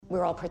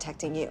we're all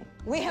protecting you.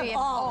 We have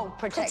all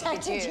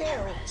protected you.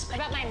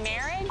 About my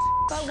marriage?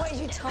 But what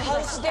you told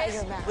us about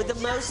your marriage. With the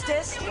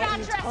mostest? What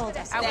you told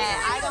us. I don't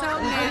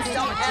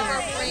ever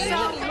bring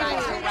anybody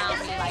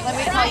around me like Let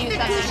me tell you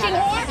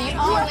something. The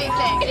only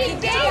thing.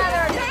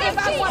 If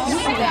I want to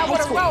say that, I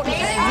would have wrote it.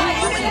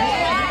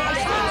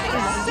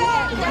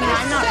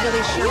 I'm not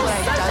really sure what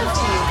I've done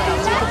to you, but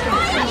I'll take it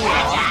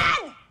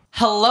from you.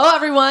 Hello,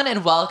 everyone,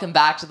 and welcome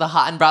back to the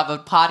Hot and Bravo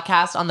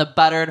podcast on the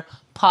Buttered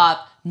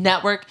Pop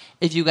Network.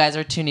 If you guys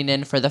are tuning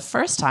in for the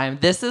first time,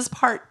 this is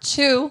part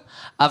 2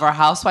 of our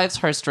Housewives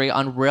history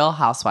on Real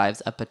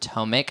Housewives of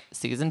Potomac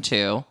Season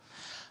 2.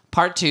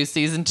 Part 2,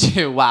 Season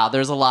 2. Wow,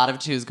 there's a lot of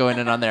 2s going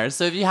in on there.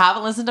 So if you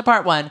haven't listened to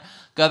Part 1,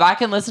 go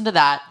back and listen to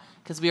that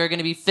because we are going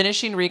to be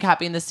finishing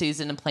recapping the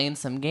season and playing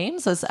some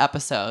games this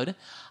episode.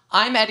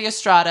 I'm Eddie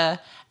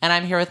Estrada, and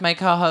I'm here with my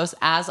co-hosts,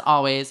 as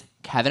always,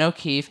 Kevin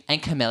O'Keefe and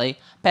Camille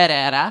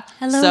Pereira.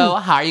 Hello. So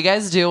how are you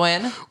guys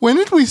doing? When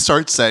did we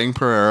start saying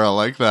Pereira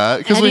like that?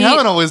 Because we Eddie-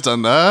 haven't always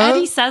done that.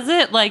 Eddie says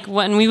it like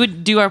when we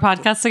would do our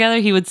podcast together,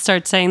 he would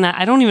start saying that.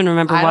 I don't even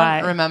remember why. I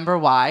don't remember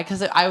why,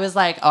 because I was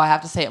like, oh, I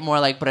have to say it more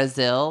like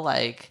Brazil,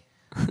 like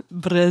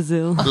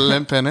Brazil.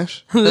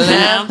 Limpenish.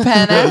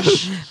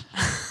 Lampenish.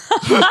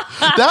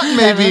 That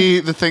may be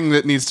the thing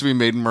that needs to be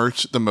made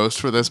merch the most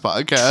for this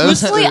podcast.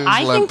 Truthfully, is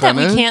I think that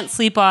we Limpenish. can't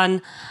sleep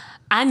on.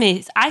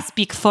 I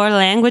speak 4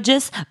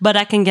 languages, but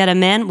I can get a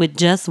man with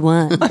just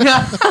one.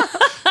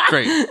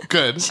 Great.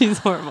 Good. She's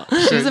horrible.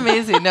 She's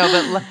amazing. No,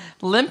 but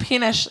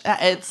Limpenish,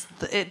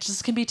 it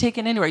just can be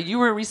taken anywhere. You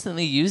were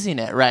recently using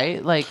it,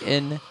 right? Like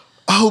in...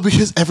 Oh,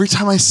 because every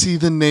time I see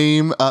the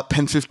name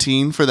Pen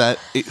 15 for that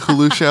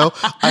Hulu show,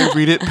 I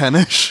read it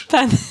Penish.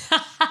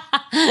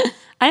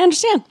 I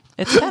understand.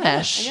 It's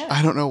Penish.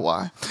 I don't know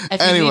why.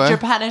 If you need your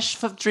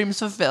Penish dreams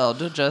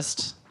fulfilled,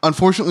 just...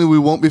 Unfortunately, we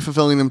won't be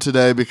fulfilling them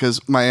today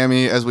because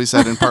Miami, as we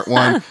said in part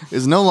 1,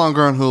 is no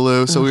longer on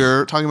Hulu. So we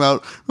were talking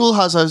about Real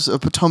Housewives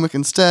of Potomac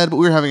instead, but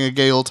we were having a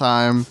gay old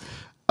time.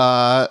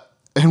 And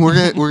we're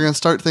gonna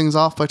start things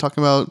off by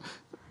talking about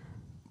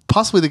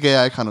possibly the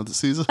gay icon of the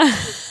season.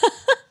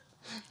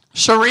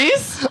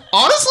 Charisse?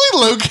 Honestly,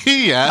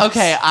 low-key, yes.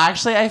 Okay,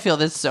 actually, I feel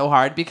this so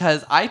hard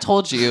because I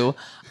told you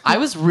I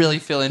was really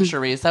feeling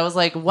Charisse. I was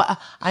like, "What?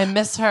 I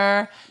miss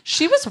her.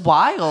 She was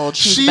wild.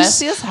 She's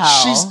messy as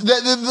hell."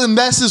 The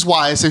mess is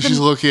why I say she's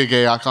low-key a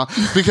gay icon,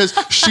 because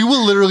she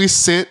will literally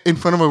sit in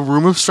front of a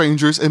room of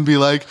strangers and be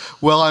like,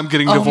 "Well, I'm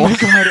getting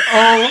divorced." Oh my god!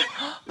 Oh.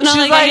 No,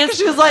 I guess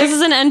she was like, this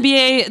is an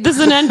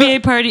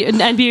NBA party, an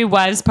NBA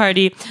wives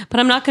party, but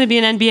I'm not going to be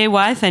an NBA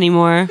wife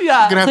anymore.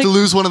 yeah, You're gonna have to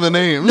lose one of the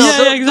names. No,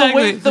 Yeah,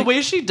 exactly. The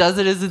way she does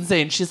it is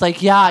insane. She's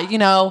like, yeah, you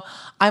know,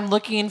 I'm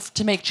looking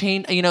to make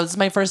change. You know, this is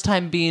my first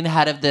time being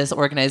head of this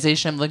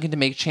organization. I'm looking to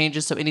make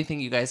changes. So anything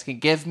you guys can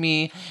give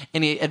me,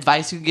 any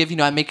advice you can give, you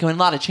know, I'm making a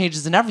lot of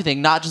changes in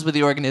everything, not just with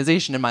the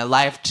organization, in my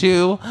life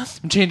too.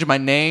 I'm changing my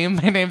name.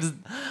 My name's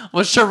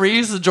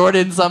Charisse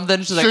Jordan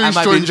something. She's like, Charisse I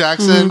might Jordan be,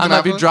 Jackson. I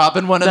might be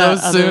dropping one of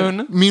those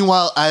soon.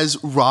 Meanwhile,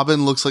 as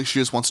Robin looks like she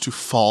just wants to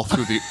fall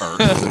through the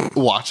earth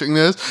watching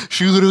this,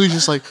 she literally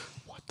just like,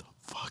 what the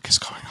fuck is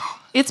going on?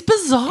 It's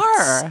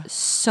bizarre.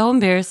 So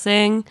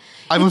embarrassing.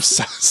 I'm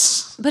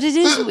obsessed. But it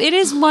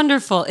is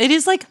wonderful. It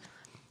is like,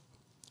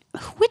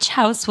 which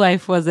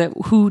housewife was it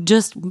who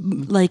just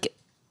like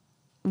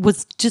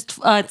was just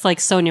it's like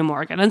Sonia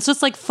Morgan. It's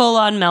just like full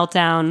on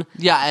meltdown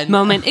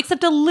moment,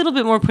 except a little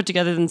bit more put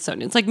together than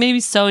Sonia. It's like maybe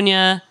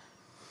Sonia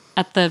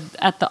at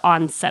the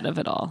onset of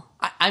it all.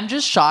 I'm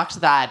just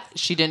shocked that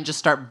she didn't just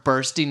start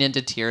bursting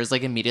into tears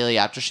like immediately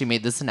after she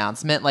made this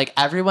announcement. Like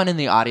everyone in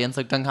the audience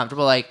looked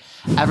uncomfortable. Like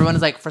everyone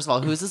is like, first of all,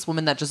 who is this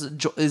woman that just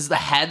is the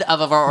head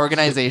of our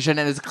organization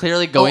and is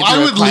clearly going through I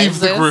would a leave crisis?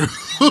 the group.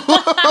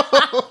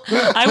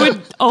 I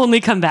would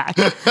only come back.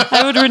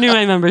 I would renew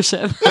my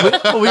membership.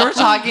 We were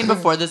talking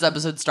before this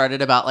episode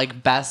started about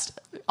like best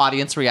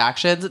audience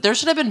reactions. There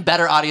should have been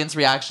better audience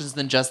reactions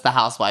than just the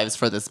housewives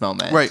for this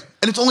moment. Right.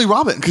 And it's only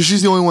Robin because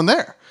she's the only one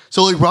there.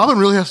 So like Robin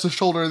really has to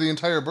shoulder the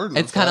entire burden.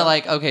 It's kind of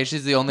like, okay,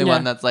 she's the only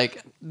one that's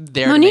like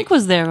there. Monique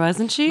was there,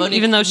 wasn't she? Monique-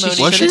 Even though she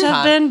Monique should was have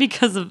not. been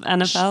because of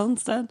NFL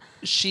instead.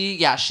 She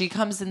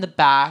comes in the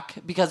back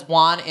because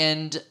Juan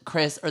and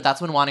Chris, or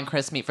that's when Juan and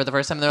Chris meet for the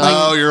first time. They're like,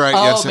 Oh, you're right.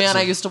 Oh Yes, man, yes, I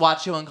yes. used to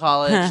watch you in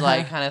college,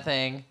 like kind of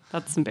thing.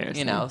 That's embarrassing.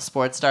 You know,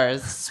 sports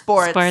stars,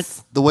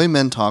 sports. the way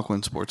men talk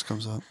when sports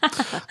comes up.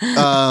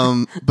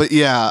 But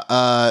yeah,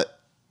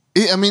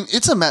 I mean,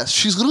 it's a mess.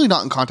 She's literally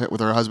not in contact with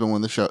her husband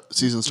when the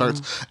season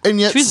starts, and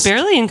yet She was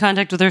barely in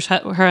contact with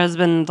her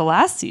husband the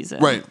last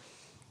season. right,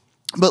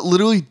 but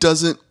literally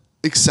doesn't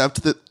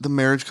accept that the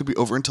marriage could be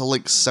over until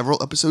like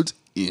several episodes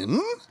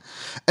in.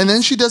 And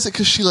then she does it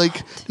because she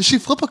like, does she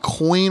flip a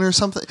coin or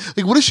something?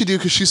 Like, what does she do?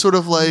 Because she's sort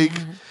of like,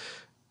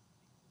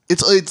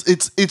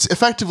 it's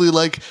effectively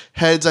like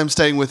heads, I'm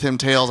staying with him,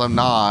 tails, I'm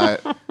not.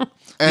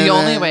 And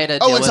only way to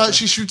deal it's with how it.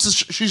 she shoots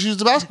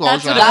the basketball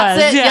That's shot. what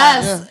That's it. Yeah.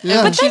 Yes.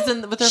 Yeah. But she's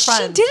in with her She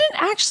friends. didn't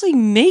actually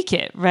make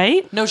it,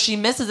 right? No, she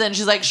misses it, and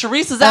she's like,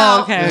 Charisse is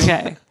out. Oh,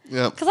 okay.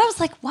 Yep. Because I was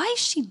like, why is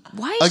she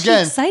Again, she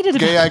excited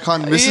gay about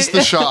icon misses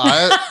the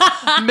shot.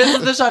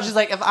 Misses the shot. She's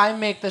like, if I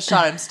make the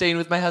shot, I'm staying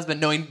with my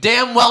husband, knowing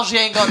damn well she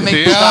ain't gonna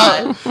make the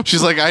Yeah. shot.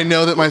 She's like, I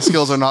know that my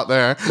skills are not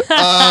there.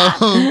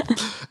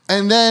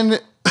 And then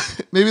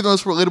maybe the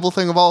most relatable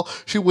thing of all,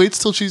 she waits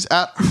till she's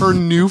at her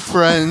new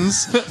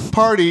friend's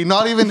party,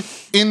 not even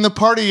in the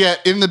party yet,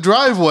 in the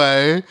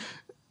driveway,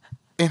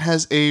 and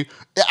has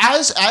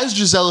as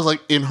Giselle is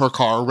like in her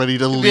car ready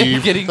to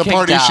leave Getting the kicked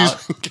party out.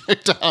 she's been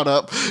kicked out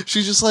of.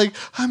 She's just like,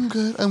 I'm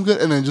good, and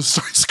then just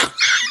starts crying.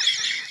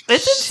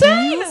 It's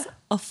insane. She's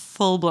a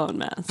full-blown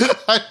mess.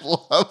 I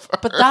love her.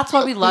 But that's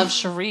why we love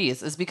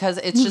Charisse, is because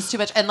it's just too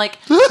much. And like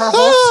her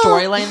whole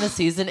storyline this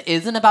season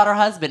isn't about her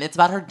husband; it's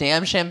about her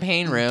damn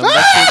champagne room. Like,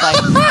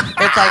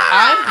 it's like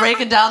I'm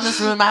breaking down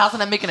this room in my house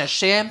and I'm making a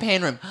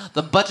champagne room.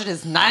 The budget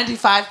is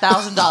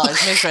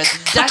 $95,000. Make sure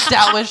it's decked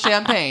out with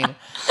champagne.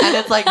 And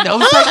it's like no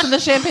sex in the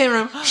champagne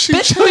room.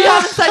 Bitch, who you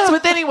having sex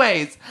with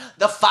anyways?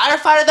 The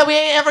firefighter that we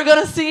ain't ever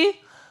gonna see.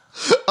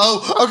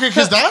 Oh, okay,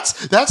 because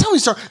that's how we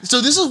start. So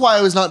this is why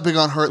I was not big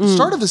on her at the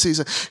start of the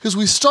season, because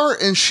we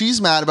start and she's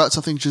mad about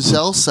something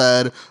Giselle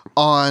said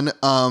on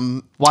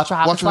Watch What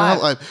Happens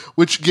Live.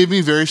 which gave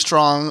me very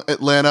strong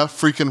Atlanta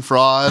freaking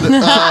fraud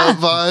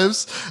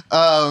vibes.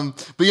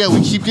 But yeah,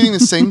 we keep getting the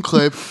same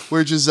clip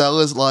where Giselle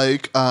is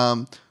like,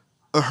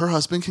 her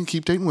husband can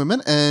keep dating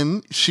women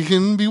and she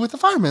can be with the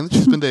fireman that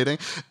she's been dating.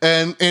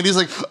 And Andy's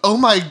like, oh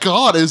my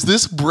God, is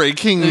this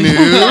breaking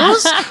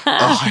news? Oh,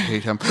 I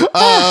hate him. Oh,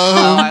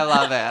 I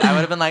love it. I would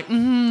have been like,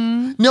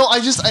 No, I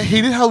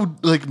hated how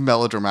like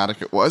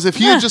melodramatic it was. If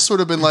he had just sort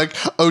of been like,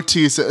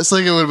 Otis, it's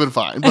like it would have been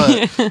fine.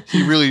 But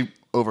he really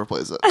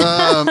overplays it. He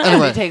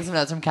Anyway, takes some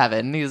notes from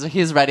Kevin.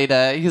 He's ready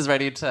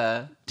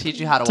to teach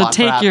you how to watch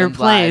take What your Happens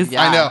Live. place.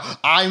 Yeah. I know.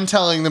 I'm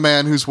telling the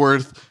man who's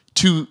worth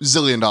 $2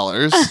 zillion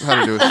how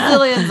to do it.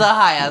 Zillion's a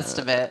high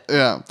estimate.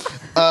 Yeah.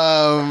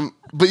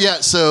 But yeah,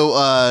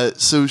 so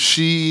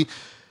she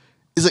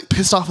is like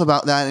pissed off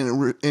about that,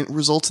 and it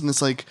results in this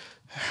like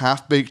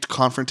half-baked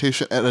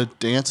confrontation at a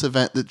dance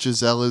event that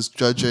Giselle is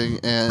judging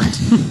and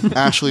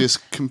Ashley is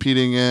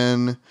competing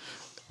in.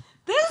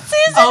 This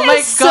season Oh my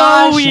is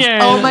gosh! so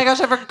weird. Oh my gosh!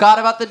 I forgot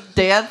about the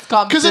dance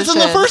competition. Because it's in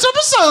the first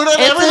episode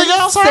and It's everything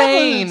else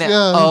insane. happens.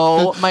 Yeah.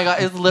 Oh my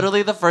god! It's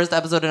literally the first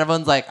episode, and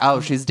everyone's like,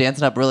 "Oh, she's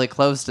dancing up really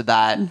close to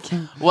that."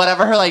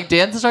 Whatever her like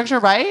dance structure,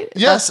 right?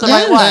 Yes, That's the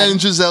right and one. then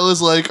Giselle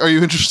is like, are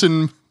you interested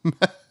in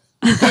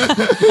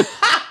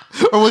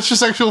or what's your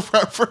sexual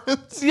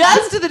preference?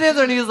 Yes, to the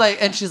dancer, and he's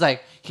like, and she's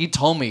like, he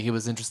told me he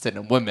was interested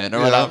in women or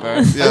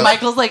whatever. Yeah. And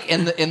Michael's like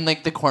in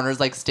like the corners,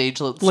 like stage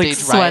right,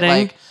 sweating.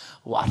 like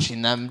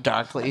watching them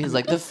darkly. He's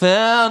like, the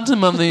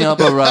Phantom of the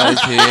Opera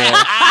is here.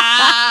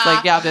 It's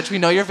like, yeah, bitch, we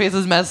know your face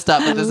is messed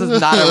up, but this is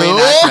not a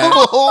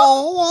reenactment.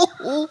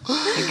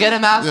 Get a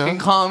mask and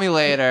call me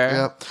later.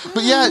 Yeah.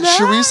 But yeah,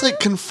 Charisse like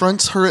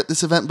confronts her at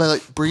this event by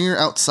like bringing her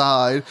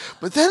outside.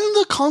 But then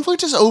the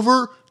conflict is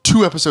over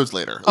 2 episodes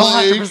later. Oh,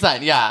 Like,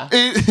 100%, yeah.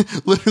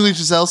 literally,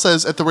 Giselle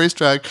says at the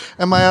racetrack,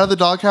 "Am I out of the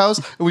doghouse?"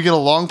 And we get a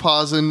long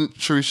pause, and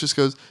Charisse just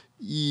goes,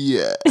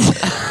 "Yeah."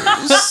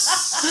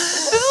 This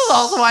is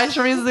also why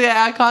Charisse is the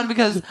icon,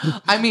 because,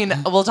 I mean,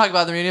 we'll talk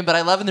about the reunion, but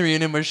I love in the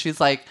reunion where she's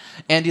like,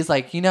 Andy's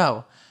like, you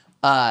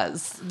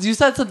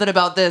said something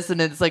about this, and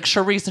it's like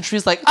Charisse, and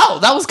she's like, oh,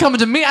 that was coming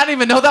to me. I didn't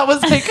even know that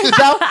was like,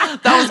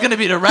 that was going to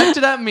be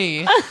directed at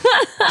me.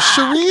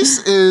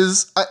 Charisse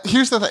is,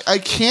 here's the thing, I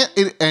can't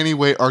in any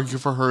way argue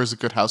for her as a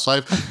good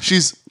housewife.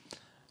 She's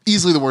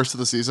easily the worst of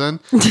the season.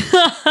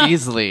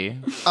 Easily.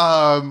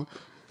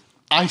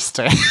 I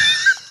stay.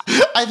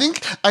 I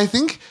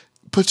think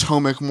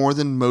Potomac, more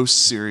than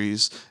most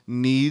series,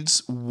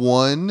 needs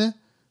one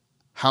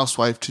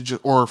housewife to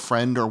or a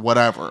friend or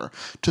whatever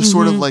to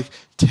sort of like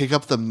take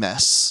up the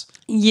mess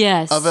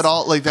Yes. of it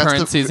all. Like that's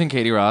Current season,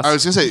 Katie Ross. I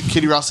was gonna say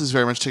Katie Ross is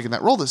very much taking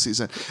that role this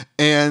season,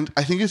 and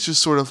I think it's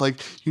just sort of like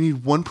you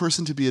need one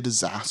person to be a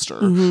disaster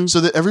so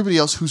that everybody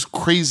else who's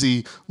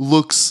crazy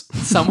looks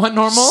somewhat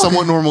normal.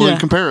 somewhat normal Yeah. in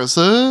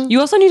comparison. You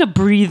also need a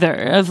breather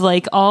of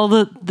like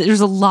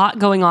there's a lot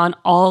going on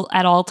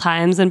at all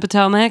times in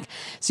Potomac.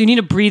 So you need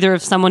a breather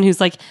of someone who's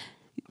like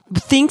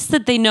thinks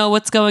that they know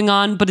what's going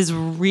on, but is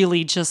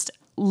really just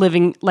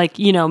living like,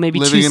 maybe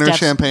Living two in her steps.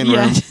 champagne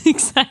Yeah, room.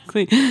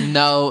 exactly.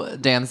 No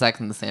damn sex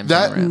in the same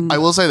That room. I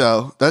will say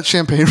though, that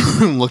champagne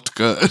room looked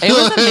good. It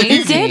was amazing.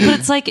 It did, but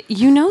it's like,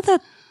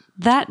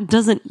 that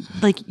doesn't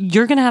like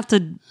you're gonna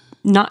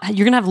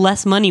have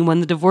less money when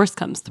the divorce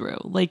comes through.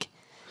 Like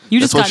you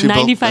just That's got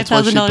why she built-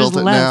 $95,000 built it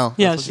less. now.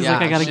 Yeah, That's she's what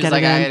like, I gotta she's get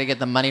like, it I in. gotta get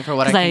the money for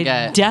what I 'Cause can I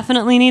get.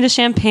 definitely need a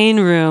champagne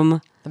room.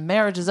 The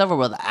marriage is over.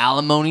 Well, the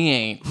alimony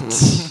ain't.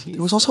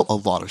 There was also a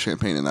lot of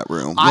champagne in that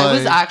room. I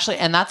was Like, actually,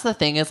 and that's the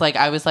thing is like,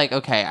 I was like,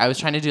 okay, I was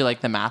trying to do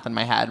like the math in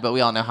my head, but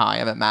we all know how I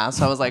am at math.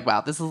 So I was like,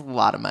 wow, this is a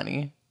lot of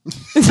money.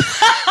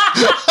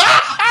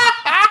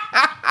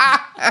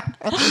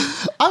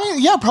 I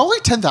mean, yeah, probably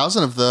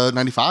 10,000 of the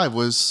 95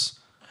 was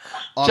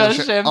on Just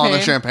on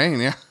the champagne. champagne.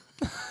 Yeah,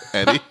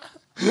 Eddie.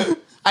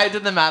 I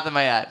did the math in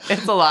my head.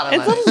 It's a lot of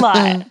money. It's a lot.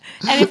 And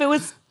if it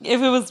was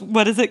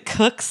what is it,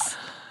 Cooks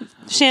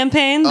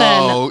champagne,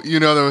 then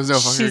there was no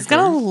fucking she's got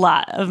a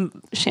lot of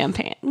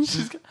champagne.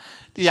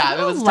 Yeah, if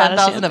it was A lot of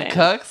 10,000 of champagne.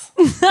 cooks,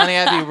 honey,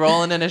 I'd be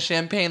rolling in a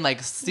champagne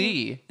like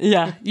sea.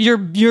 Yeah, your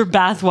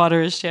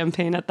bathwater is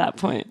champagne at that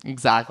point.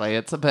 Exactly.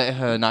 It's a bit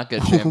not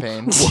good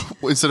champagne.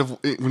 Instead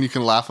of when you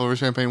can laugh over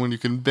champagne, when you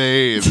can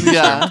bathe. in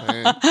Yeah.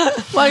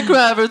 champagne. Mike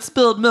Ravert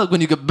spilled milk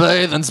when you could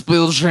bathe and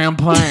spill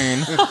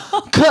champagne.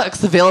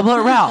 Cooks available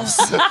at Ralph's.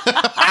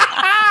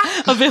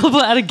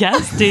 Available at a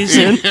gas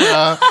station.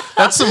 Yeah,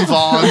 that's some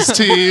Vaughn's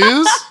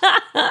teas.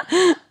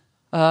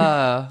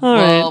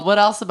 Well, what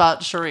else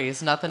about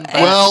Charisse? Nothing but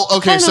Well,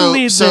 okay, Kinda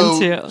leads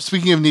into-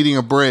 speaking of needing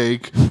a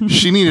break,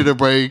 she needed a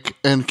break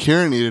and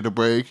Karen needed a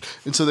break,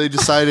 and so they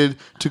decided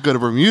to go to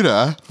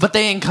Bermuda, but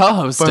they ain't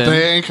co-hosting. but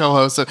they ain't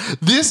co-hosted.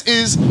 This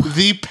is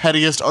the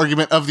pettiest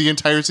argument of the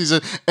entire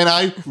season, and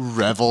I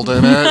reveled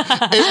in it.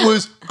 It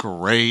was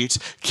great.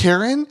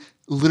 Karen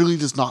literally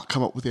does not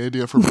come up with the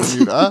idea for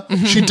Bermuda.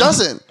 She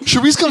doesn't.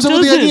 Charisse comes up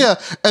with the doesn't. idea,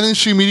 and then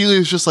she immediately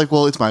is just like,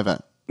 well, it's my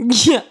event.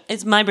 Yeah,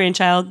 it's my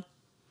brainchild.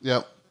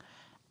 Yep.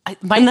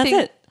 And that's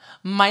it.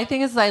 My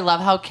thing is, I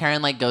love how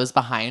Karen like goes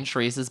behind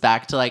Charisse's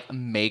back to like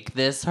make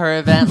this her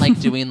event, like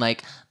doing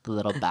like the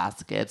little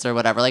baskets or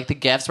whatever, like the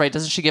gifts, right?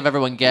 Doesn't she give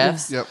everyone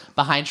gifts Yep.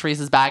 behind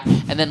Charisse's back,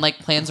 and then like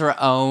plans her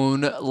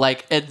own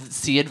like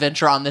sea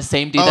adventure on the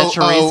same day that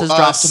Charisse has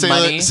dropped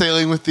money?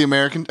 Sailing with the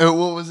American. Oh,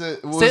 what was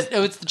it? What was, It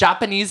was the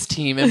Japanese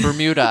team in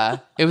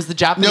Bermuda. It was the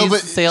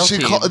Japanese sail team.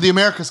 The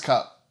America's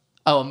Cup.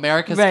 Oh,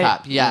 America's Right.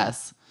 Cup,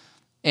 yes.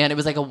 And it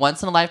was like a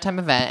once-in-a-lifetime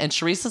event. And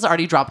Charisse has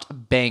already dropped a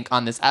bank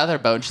on this other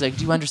boat. And she's like,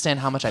 do you understand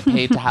how much I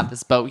paid to have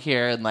this boat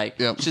here? And like,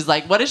 Yep. she's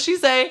like, what does she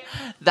say?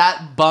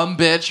 That bum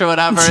bitch or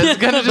whatever is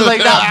going to do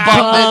like that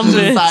bum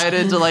bitch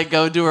decided to like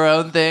go do her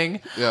own thing.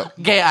 Yep.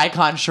 Gay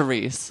icon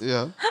Charisse.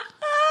 Yeah.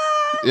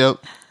 Yep.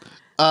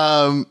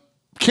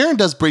 Karen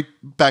does break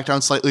back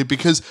down slightly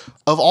because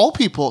of all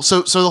people.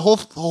 So the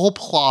whole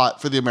plot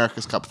for the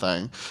America's Cup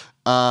thing.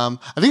 I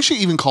think she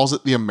even calls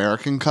it the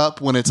American Cup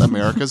when it's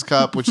America's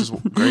Cup, which is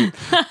great.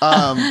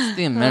 It's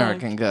the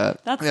American Cup.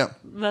 That's Yeah.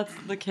 that's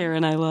the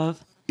Karen I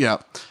love. Yeah.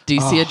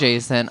 DC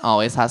adjacent,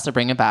 always has to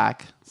bring it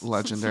back.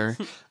 Legendary.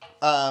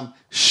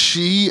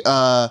 She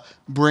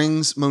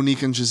brings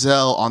Monique and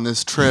Giselle on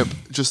this trip,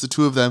 just the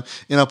two of them,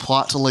 in a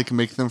plot to like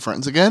make them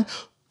friends again.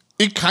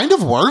 It kind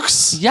of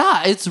works,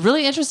 Yeah, it's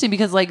really interesting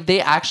because like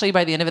they actually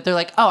by the end of it, they're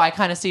like, oh, I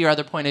kind of see your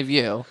other point of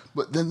view.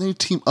 but then they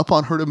team up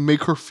on her to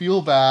make her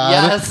feel bad.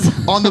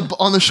 Yes. on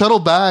the shuttle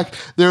back,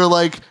 they're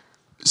like,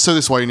 so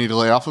this is why you need to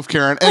lay off of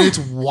Karen, and it's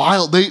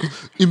wild. They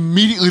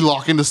immediately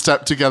lock into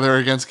step together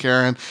against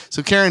Karen.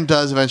 So Karen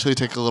does eventually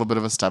take a little bit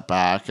of a step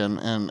back and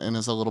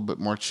is a little bit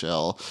more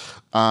chill,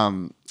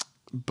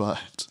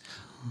 but.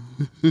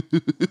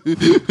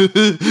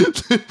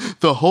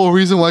 The whole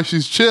reason why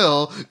she's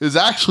chill is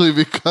actually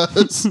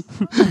because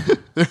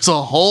there's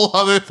a whole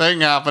other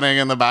thing happening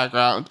in the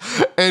background.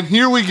 And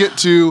here we get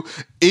to,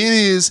 it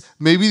is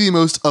maybe the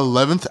most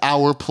 11th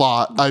hour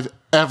plot I've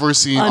ever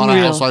seen on a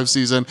Unreal. Housewives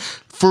season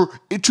for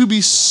it to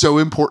be so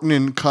important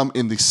and come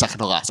in the second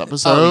to last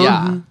episode. Oh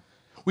yeah.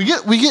 We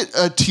get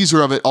a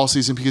teaser of it all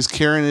season because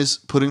Karen is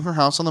putting her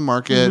house on the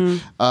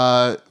market.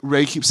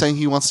 Ray keeps saying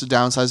he wants to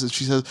downsize it.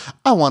 She says,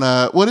 "I want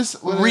to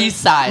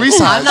Resize.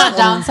 I'm not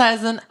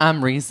downsizing.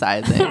 I'm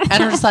resizing."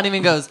 And her son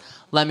even goes,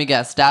 "Let me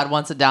guess. Dad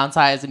wants to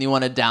downsize, and you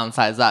want to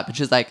downsize up." And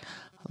she's like,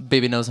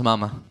 "Baby knows her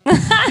mama."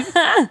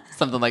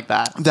 Something like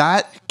that.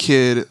 That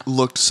kid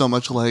looked so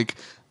much like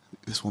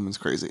this woman's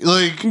crazy.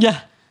 Like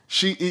Yeah.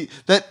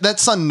 that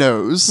son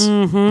knows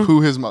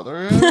who his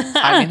mother is.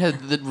 I mean,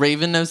 the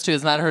Raven knows too.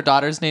 Isn't that her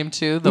daughter's name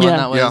too? The one Yeah.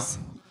 that was.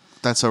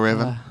 That's so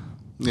Raven.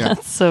 Yeah.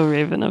 That's so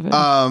Raven of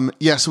her.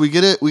 Yeah, so we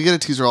get a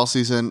teaser all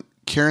season.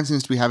 Karen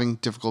seems to be having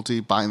difficulty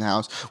buying the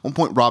house. At one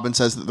point, Robin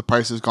says that the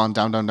price has gone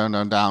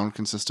down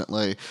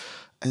consistently.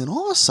 And then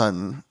all of a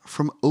sudden,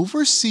 from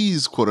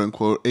overseas, quote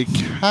unquote, a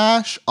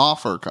cash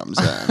offer comes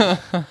in,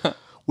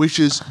 which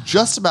is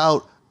just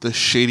about the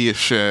shadiest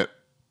shit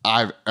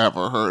I've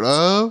ever heard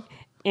of.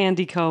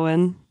 Andy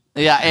Cohen.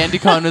 Yeah, Andy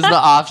Cohen is the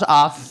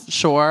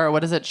offshore.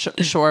 What is it?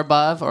 Shore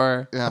above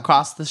or Yeah.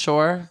 across the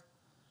shore?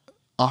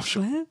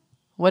 Offshore. What?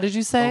 What did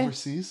you say?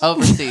 Overseas?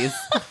 Overseas.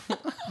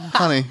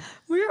 Honey.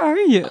 Where are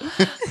you?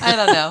 I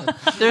don't know.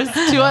 There's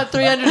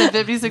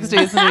 356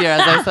 days in the year,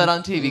 as I said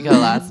on TV Go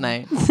last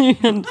night.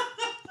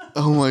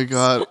 Oh my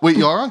God. Wait,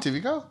 you are on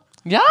TV Go?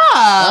 Yeah.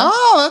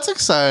 Oh, that's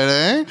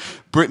exciting.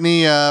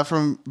 Brittany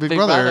from Big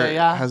Brother, Brother,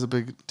 yeah. has a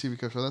big TV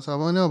Go show. That's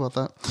how I know about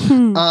that.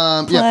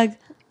 Yeah. Plug.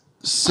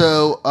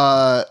 So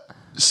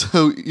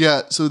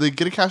they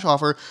get a cash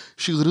offer.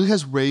 She literally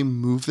has Ray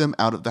move them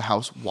out of the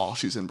house while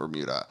she's in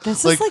Bermuda.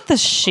 This is like the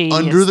shadiest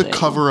under the thing.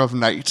 cover of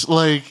night.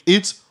 Like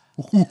it's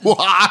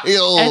wild.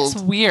 It's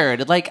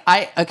weird. Like,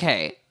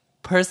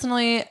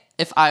 personally,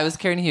 if I was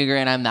Karen Huger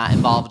and I'm that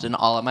involved in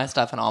all of my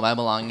stuff and all my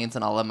belongings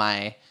and all of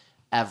my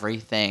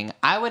everything.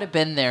 I would have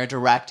been there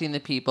directing the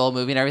people,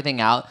 moving everything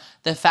out.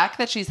 The fact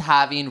that she's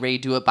having Ray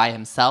do it by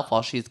himself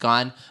while she's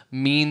gone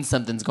means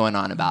something's going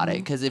on about it.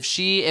 Because if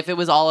it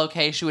was all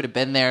okay, she would have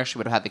been there. She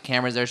would have had the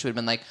cameras there. She would have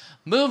been like,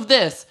 move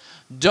this.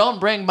 Don't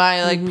bring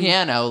my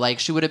piano. Like,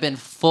 she would have been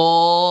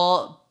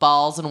full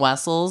balls and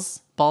whistles.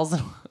 Bells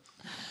and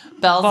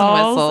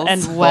whistles.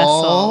 And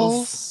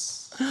whistles.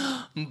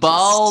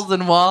 Balls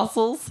and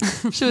whistles.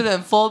 She would have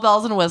been full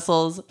bells and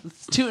whistles,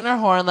 tooting her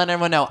horn, letting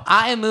everyone know,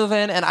 I am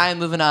moving and I am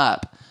moving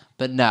up.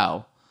 But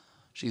no,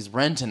 she's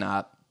renting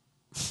up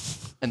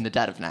in the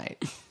dead of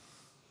night.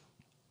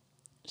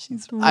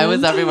 I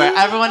was everywhere.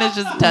 Everyone is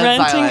just dead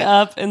renting silent.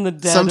 up in the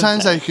dead.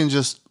 Sometimes of I can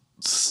just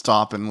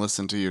stop and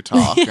listen to you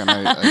talk, and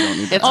I don't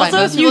need to. It's fine. Also,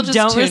 Most if you people just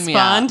don't tune me out.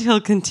 respond,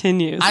 he'll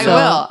continue. I so-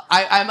 will.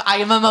 I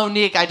am a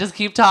Monique. I just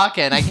keep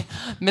talking. I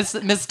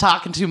miss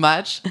talking too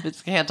much.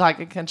 Just can't talk.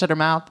 Can't shut her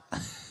mouth.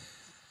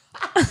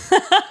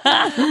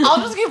 I'll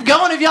just keep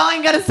going if y'all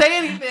ain't gonna say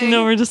anything.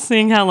 No, we're just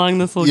seeing how long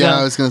this will Yeah, go.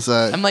 I was gonna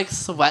say. I'm like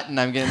sweating.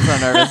 I'm getting so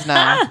nervous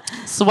now.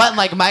 Sweating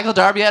like Michael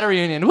Darby at a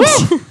reunion. Woo!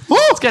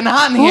 It's getting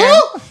hot in here.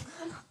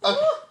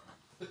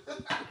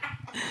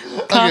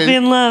 Coffee Okay.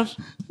 and love.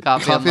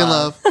 Coffee Coffee and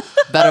love.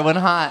 Better when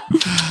hot.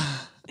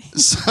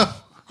 So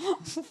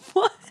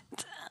What?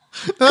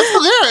 that's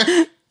the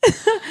lyric.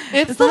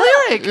 It's the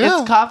lyric. Yeah.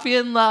 It's coffee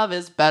and love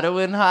is better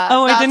when hot.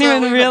 Oh, I That's didn't what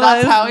even we-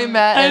 realize. That's how we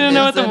met. I and didn't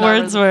know what it's the in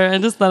words our- were. I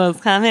just thought it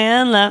was coffee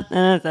and love.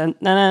 Yeah.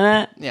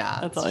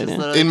 That's it's all I just knew.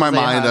 literally In my to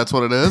say mind, hi. that's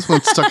what it is when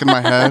it's stuck in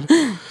my head.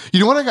 You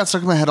know what I got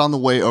stuck in my head on the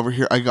way over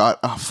here? I got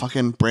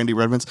fucking Brandy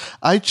Redmonds.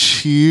 I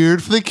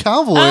cheered for the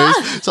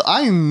Cowboys, so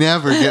I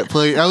never get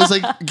played. I was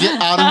like,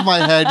 get out of my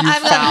head, you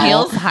I'm foul got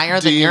heels higher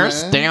than your demon.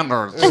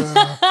 standards.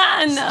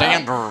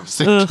 No.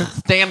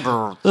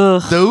 Standard.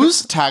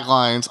 Those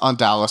taglines on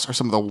Dallas are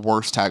some of the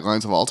worst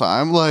taglines of all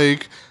time.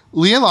 Like,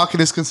 Leanne Locken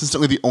is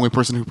consistently the only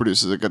person who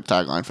produces a good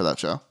tagline for that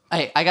show.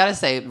 I gotta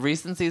say,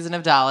 recent season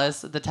of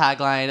Dallas, the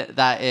tagline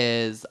that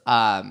is,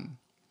 I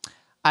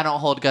don't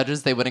hold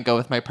grudges, they wouldn't go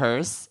with my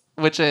purse,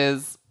 which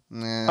is,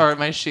 or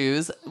my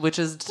shoes, which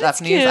is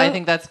Stephanie's. cute. I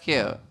think that's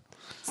cute.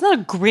 It's not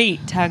a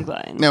great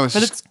tagline. No, it's but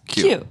just it's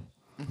cute. cute.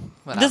 It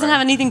Whatever. doesn't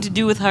have anything to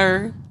do with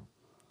her.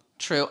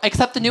 True.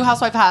 Except the new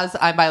housewife has,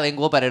 I'm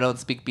bilingual, but I don't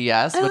speak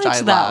BS, I which liked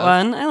I that love.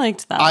 one. I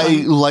liked that I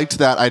one. liked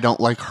that. I don't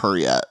like her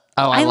yet.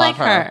 Oh, I love like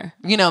her.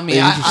 You know me.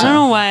 I don't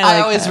know why I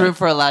like always her. root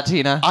for a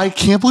Latina. I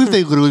can't believe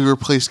they literally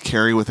replaced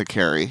Carrie with a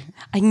Carrie.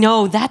 I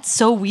know. That's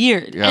so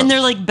weird. Yeah. And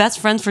they're like best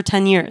friends for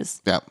 10 years.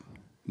 Yeah.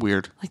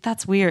 Weird. Like,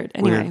 that's weird.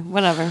 Anyway,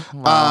 whatever.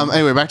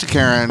 Anyway, back to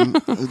Karen,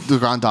 the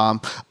Grand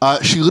Dame.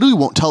 She literally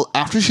won't tell,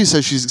 after she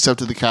says she's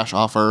accepted the cash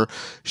offer,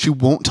 she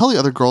won't tell the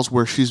other girls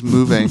where she's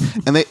moving.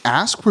 And they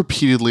ask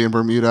repeatedly in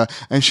Bermuda,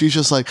 and she's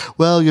just like,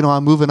 well, you know,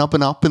 I'm moving up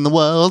and up in the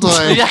world.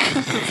 Like, Yeah.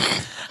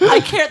 I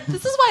care.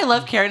 This is why I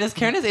love Karen. Is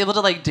Karen is able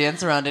to like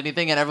dance around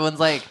anything, and everyone's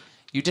like,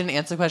 "You didn't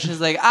answer questions."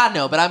 She's like, "I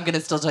know, but I'm gonna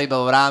still tell you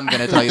about what I'm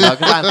gonna tell you about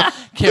because I'm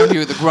Karen here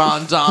with the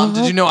Grand Dame.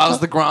 Did you know I was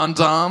the Grand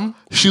Dame?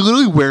 she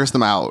literally wears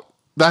them out.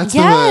 That's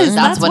Yes, the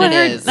That's what it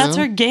her, is. That's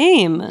her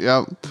game.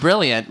 Yep.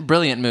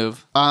 Brilliant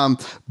move.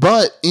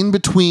 But in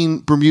between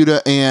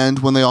Bermuda and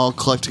when they all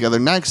collect together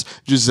next,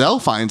 Giselle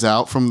finds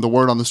out from the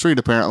word on the street,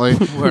 apparently,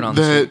 Word on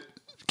the that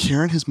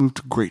Karen has moved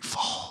to Great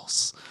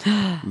Falls,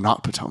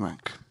 not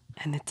Potomac,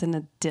 And it's in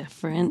a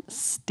different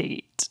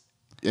state.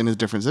 in a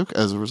different zip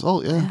as a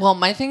result. Yeah. Well,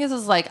 my thing is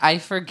like I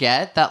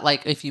forget that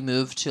like if you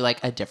move to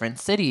like a different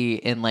city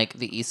in like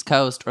the East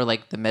Coast or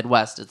like the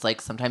Midwest, it's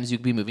like sometimes you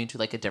could be moving to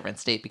like a different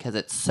state because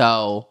it's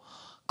so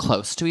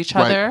close to each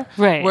Right. other.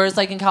 Right. Whereas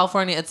like in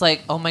California, it's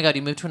like, oh my God,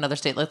 you moved to another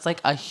state. That's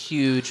like a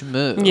huge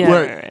move. Yeah.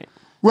 Right.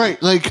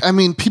 Right. Like, I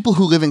mean, people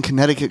who live in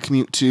Connecticut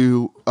commute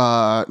to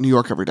New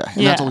York every day.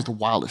 And that's Yeah. always the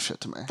wildest shit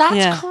to me. That's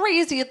Yeah.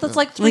 crazy. That's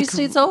like three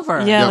states over.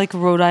 Yeah, Yep. like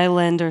Rhode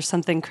Island or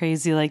something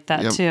crazy like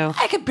that, Yep. too.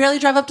 I could barely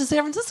drive up to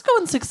San Francisco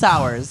in 6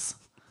 hours.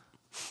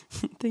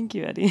 Thank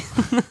you, Eddie.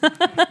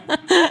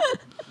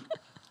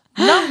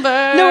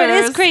 Numbers. No, it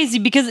is crazy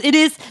because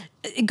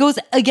it goes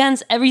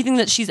against everything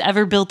that she's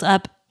ever built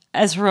up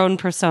as her own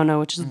persona,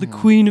 which is the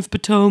Queen of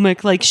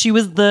Potomac. Like she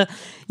was the,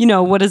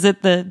 what is it?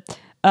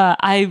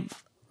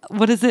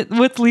 What is it?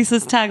 What's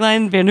Lisa's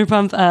tagline?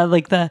 Vanderpump?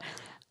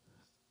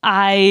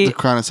 The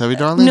Crown is Heavy,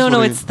 darling?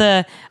 No, it's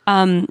the,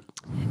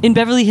 in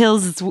Beverly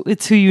Hills,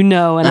 it's who you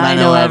know, and I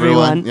know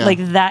everyone. yeah. Like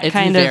that It's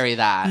kind of very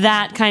that.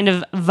 that kind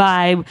of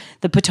vibe.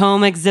 The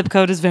Potomac zip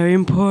code is very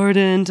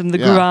important. I'm the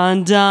Yeah.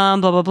 Grand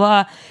Dame, blah blah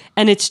blah,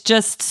 and it's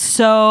just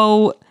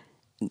so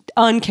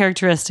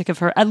uncharacteristic of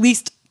her. At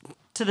least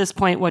to this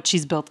point, what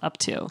she's built up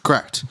to.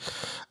 Correct.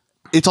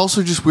 It's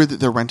also just weird that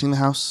they're renting the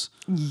house.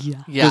 Yeah.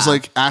 Yeah. Because,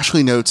 like,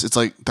 Ashley notes, it's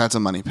like, that's a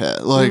money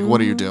pit. Like,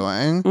 what are you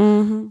doing?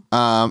 And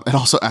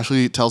also,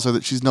 Ashley tells her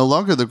that she's no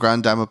longer the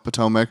Grand Dame of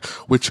Potomac,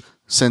 which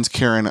sends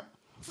Karen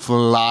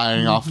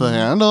flying off the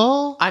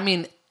handle. I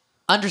mean,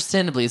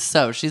 understandably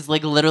so. She's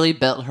like literally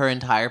built her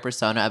entire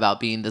persona about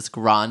being this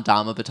Grand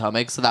Dame of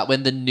Potomac, so that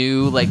when the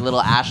new like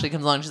little Ashley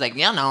comes along, she's like,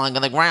 "Yeah, no, I'm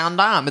the Grand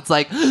Dame." It's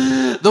like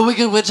the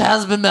Wicked Witch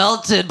has been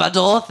melted by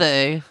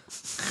Dorothy.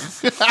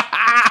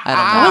 I don't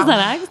What know. was that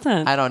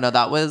accent? I don't know.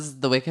 That was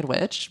the Wicked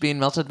Witch being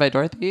melted by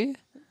Dorothy.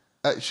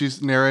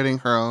 She's narrating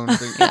her own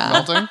thing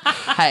melting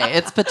Hey,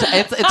 it's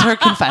her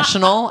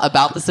confessional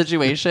about the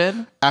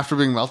situation. after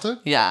being melted.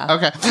 Yeah.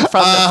 Okay.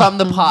 From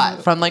the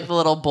pot, from like the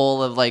little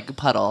bowl of like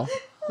puddle.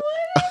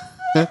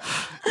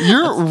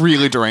 You're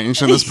really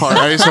deranged in this part.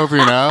 I just hope you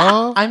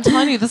know. I'm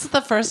telling you, this is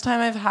the first time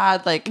I've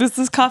had like This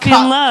is coffee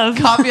and love.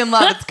 Coffee and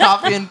love. It's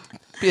coffee and.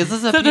 Is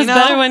this a So Pinot? it's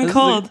better when This is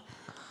cold.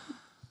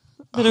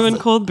 Better when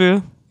cold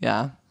brew,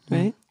 yeah.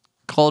 right?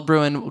 Cold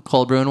brew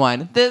and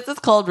wine. This is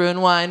cold brew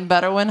and wine.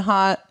 Better when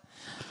hot.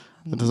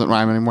 It doesn't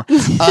rhyme anymore.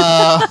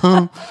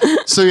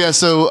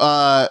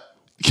 So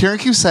Karen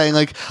keeps saying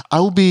like, I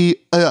will be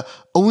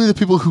only the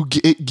people who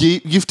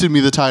gifted me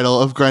the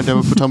title of Grand Dame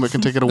of Potomac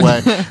can take it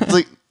away. It's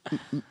like,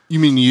 you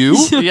mean you?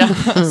 Yeah.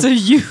 So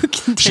you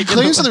can She take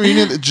claims it in the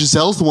reunion that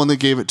Giselle's the one that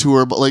gave it to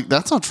her, but like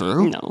that's not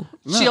true. No.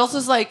 She also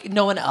is like,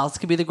 no one else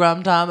could be the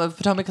Grand Dame of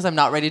Potomac because I'm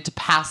not ready to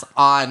pass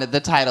on the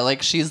title.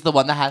 Like she's the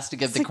one that has to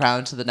give the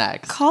crown to the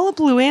next. Call up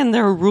Luann.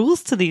 There are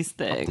rules to these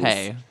things.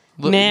 Hey.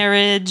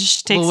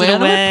 Marriage takes it Luann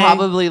away. would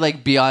probably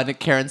like be on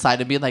Karen's side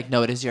and be like,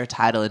 no, it is your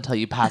title until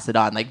you pass it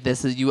on. Like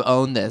this is, you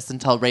own this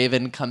until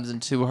Raven comes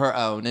into her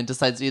own and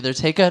decides to either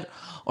take it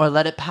or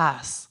let it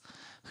pass.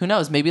 Who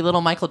knows? Maybe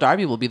little Michael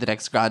Darby will be the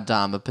next Grand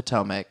Dame of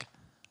Potomac.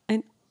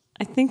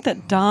 I think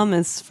that Dom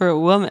is for a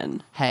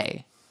woman.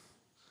 Hey,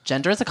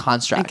 gender is a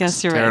construct. I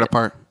guess you're Tear it right.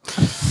 apart.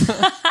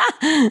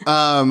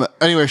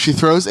 Anyway, she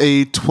throws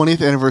a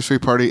 20th anniversary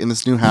party in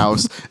this new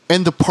house,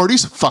 and the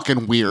party's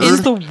fucking weird.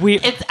 It's the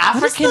weird. It's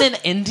African and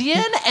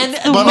Indian, and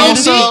but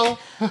Monique,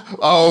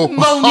 also,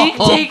 Monique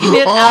taking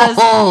it as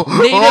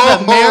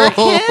Native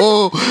American.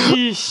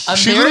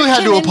 she literally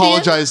had to American Indian?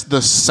 apologize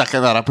the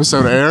second that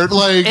episode aired.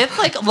 Like, It's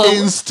like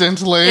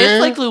instantly.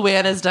 It's like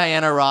Luanna's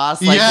Diana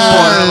Ross, like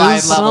Yes. borderline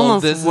It's level.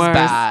 almost This worse. is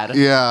bad.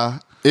 Yeah,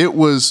 it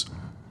was.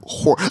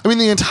 I mean,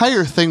 the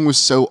entire thing was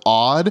so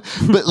odd,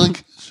 but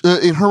like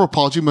in her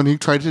apology, Monique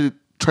tried to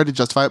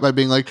justify it by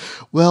being like,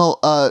 "Well,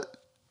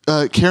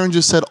 Karen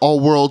just said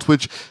all worlds,"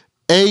 which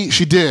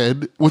she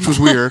did, which was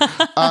weird,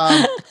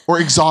 or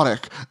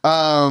exotic,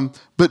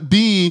 but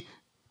B,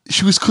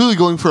 she was clearly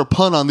going for a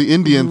pun on the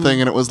Indian thing,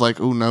 and it was like,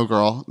 "Oh no,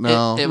 girl,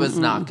 no." It was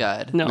not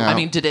good. No. I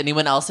mean, did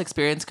anyone else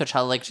experience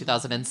Coachella like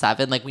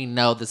 2007? Like, we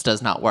know this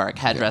does not work.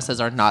 Headdresses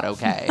are not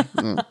okay.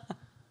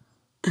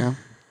 Yeah.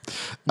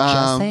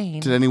 Just saying.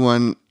 Did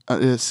anyone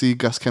see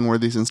Gus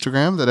Kenworthy's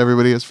Instagram that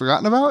everybody has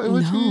forgotten about? In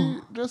which he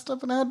dressed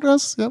up in a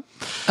headdress? Yep.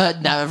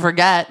 Never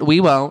forget.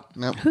 We won't.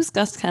 Who's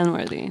Gus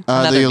Kenworthy?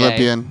 Another The gay.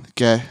 Olympian,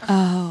 gay.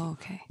 Oh,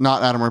 okay.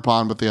 Not Adam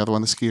Rippon, but the other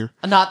one, the skier.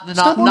 Not the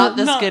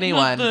skinny not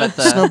one, the- but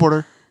the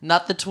Snowboarder.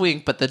 not the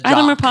twink, but the jock.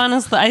 Adam Rippon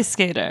is the ice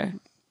skater.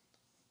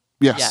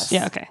 Yes. Yes.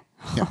 Yeah, okay.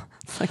 Yeah.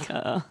 It's like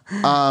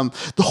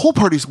The whole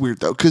party's weird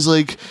though, because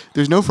like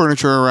there's no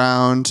furniture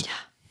around.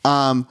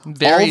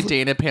 Very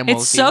Dana Pam.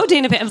 it's so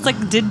Dana Pam. It's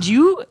like, did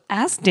you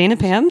ask Dana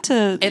Pam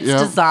to? It's Yeah.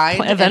 designed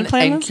Event and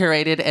planners?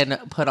 curated and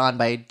put on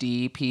by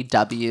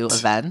DPW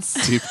events.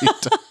 DP.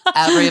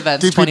 Every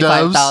event's DP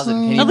 25,000.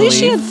 Can you At least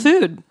she had believe?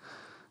 food.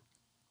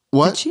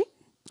 What?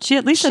 She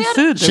at least had had-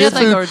 food. she had,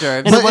 like, food, hors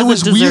d'oeuvres. And but it it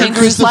was wasn't weird dessert.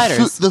 because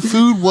Sliders. the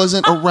food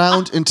wasn't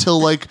around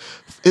until like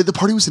the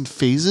party was in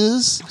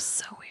phases.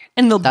 So weird.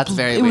 And That's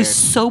very it was weird.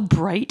 so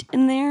bright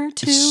in there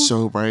too. It's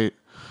so bright.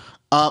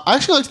 I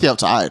actually liked the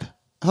outside.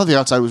 I thought the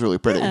outside was really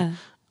pretty. Yeah.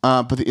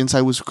 But the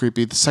inside was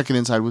creepy. The second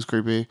inside was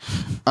creepy.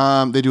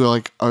 They do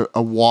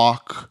a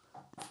walk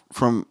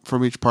from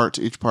each part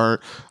to each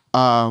part.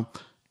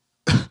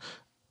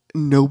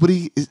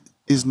 Nobody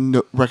is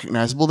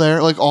recognizable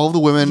there. Like all of the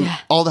women, Yeah.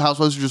 all the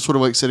housewives are just sort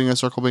of like sitting in a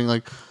circle being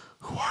like,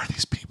 who are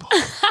these people?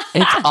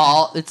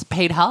 It's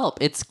paid help.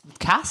 It's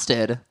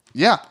casted.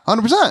 Yeah,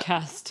 100%.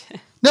 Cast.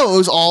 No, it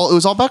was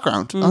all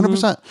background,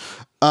 100%.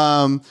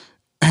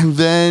 And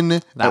then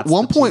at That's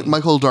one the point, tea.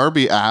 Michael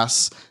Darby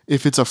asks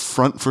if it's a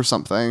front for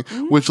something,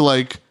 which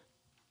like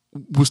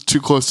was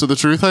too close to the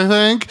truth, I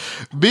think,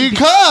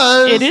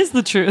 because It is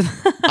the truth.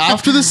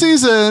 after the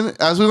season,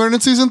 as we learned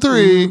in season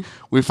 3,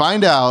 we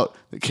find out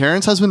that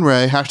Karen's husband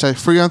Ray,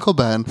 #free Uncle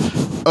Ben,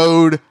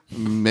 owed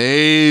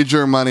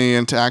major money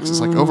into Access,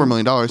 like over $1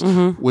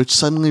 million, which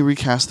suddenly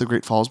recast the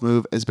Great Falls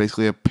move as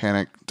basically a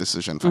panic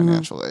decision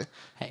financially.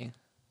 Hey,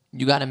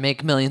 you got to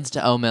make millions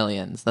to owe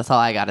millions. That's all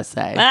I got to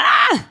say.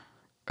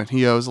 And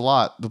he owes a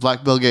lot. The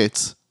Black Bill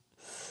Gates.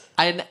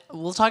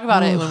 We'll talk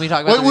about it when we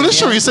talk about Wait, what does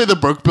reunion. Cherie say? The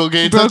broke Bill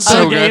Gates? Broke That's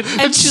so Bill good. Gates.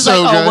 And It's she's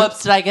so like, good. oh,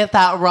 whoops, did I get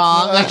that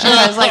wrong? Like, she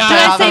was like, Did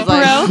I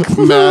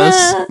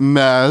say broke?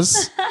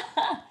 mess.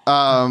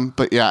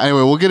 But yeah,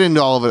 anyway, we'll get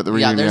into all of it at the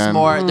Yeah, reunion. there's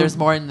more. There's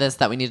more in this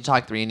that we need to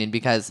talk the reunion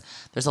because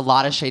there's a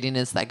lot of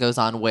shadiness that goes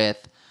on with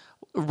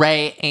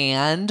Ray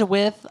and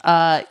with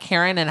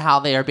Karen and how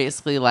they are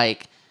basically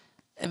like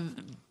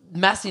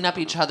messing up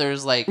each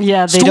other's like.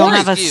 Yeah, they don't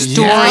have a Stories.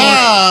 story.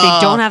 Yeah.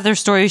 They don't have their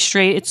story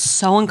straight. It's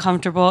so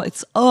uncomfortable.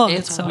 It's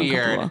It's so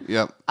weird. uncomfortable.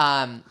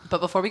 Yep. But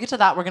before we get to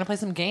that, we're gonna play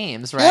some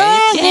games,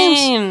 right?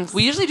 Games.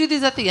 We usually do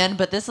these at the end,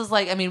 but this is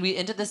like, I mean, we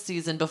ended this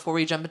season before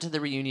we jump into the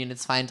reunion.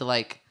 It's fine to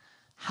like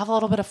have a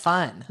little bit of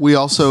fun. We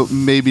also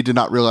maybe did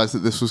not realize that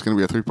this was going to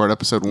be a 3-part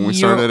episode when we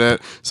started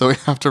it, so we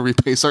have to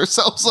repace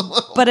ourselves a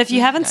little. But if you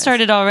haven't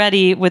started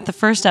already with the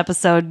first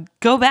episode,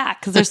 go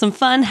back because there's some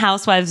fun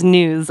Housewives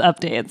news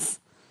updates.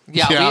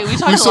 Yeah, we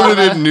talked we a sort lot of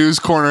did about news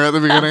corner at the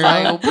beginning.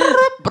 like,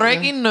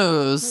 breaking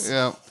news.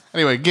 Yeah.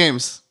 Anyway,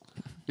 games.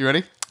 You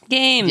ready?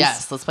 Games.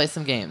 Yes, let's play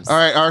some games. All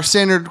right, our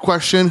standard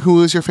question,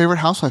 who is your favorite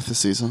housewife this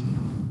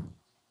season?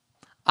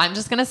 I'm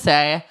just gonna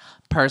say,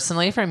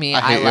 personally, for me,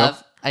 I hate you.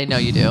 I know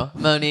you do,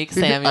 Monique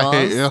Samuels. I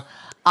hate you.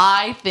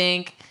 I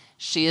think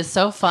she is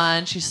so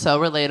fun. She's so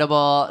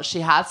relatable.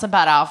 She had some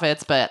bad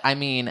outfits, but I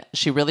mean,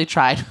 she really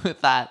tried with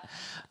that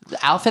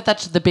outfit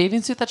the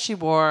bathing suit that she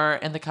wore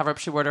and the cover up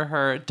she wore to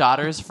her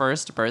daughter's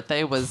first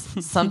birthday was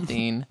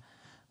something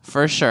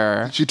for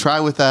sure. Did she try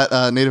with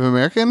that Native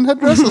American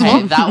headdress as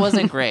well? Hey, that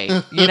wasn't great.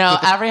 You know,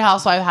 every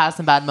housewife has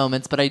some bad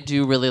moments, but I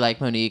do really like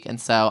Monique, and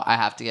so I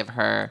have to give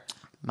her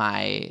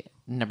my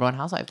number one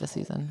housewife this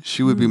season.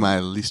 She would be my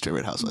least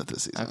favorite housewife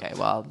this season. Okay,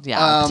 well,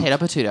 yeah,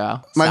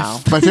 potato. My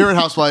favorite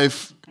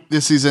housewife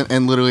this season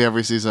and literally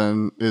every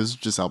season is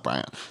Giselle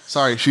Bryant.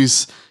 Sorry, she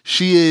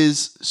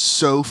is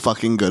so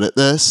fucking good at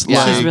this.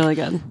 Yeah. She's really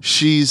good.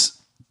 She's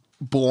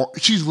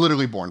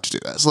literally born to do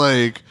this.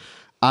 Like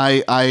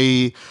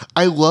I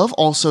love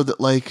also that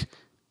like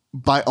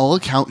by all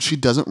accounts, she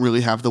doesn't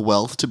really have the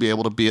wealth to be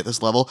able to be at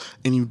this level,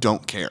 and you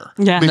don't care.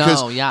 Yeah.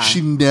 Because No, yeah.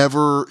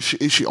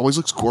 she always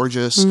looks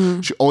gorgeous.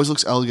 She always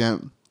looks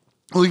elegant.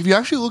 Like if you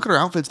actually look at her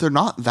outfits, they're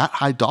not that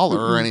high dollar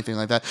or anything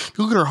like that. If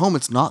you look at her home,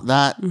 it's not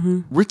that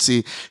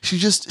ritzy.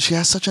 She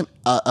has such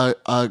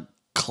a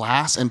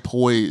class and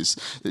poise.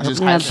 That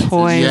just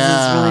Poise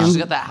Yeah. is She's really...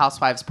 got that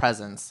housewife's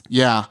presence.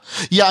 yeah.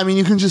 I mean,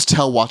 you can just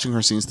tell watching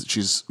her scenes that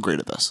she's great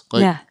at this.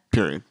 Like, Yeah.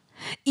 period.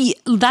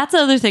 That's the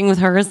other thing with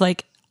her is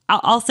like,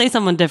 I'll say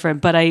someone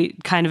different, but I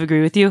kind of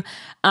agree with you.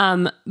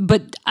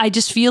 But I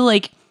just feel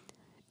like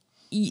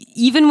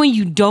even when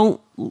you don't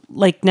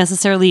like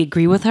necessarily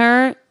agree with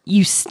her,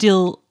 you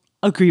still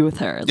agree with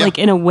her, like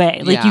in a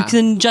way, like you Yeah.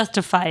 can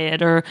justify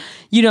it, or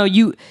you know,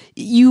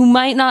 you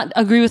might not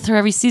agree with her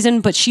every season,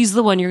 but she's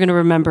the one you're going to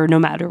remember no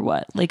matter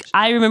what. Like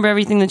I remember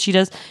everything that she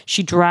does.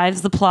 She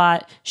drives the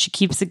plot. She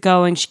keeps it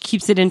going. She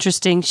keeps it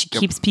interesting. She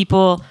keeps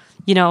people,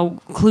 you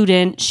know, clued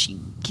in. She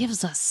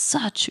gives us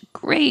such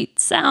great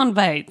sound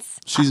bites.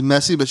 She's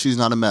messy, but she's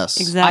not a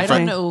mess. Exactly. I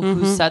don't know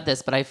who said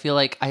this, but I feel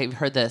like I've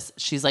heard this.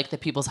 She's like the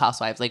people's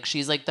housewife. Like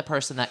she's like the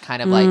person that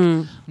kind of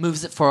like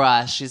moves it for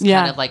us. She's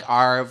Yeah. kind of like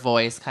our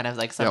voice, kind of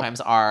like sometimes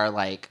our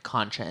like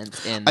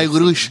conscience in. I the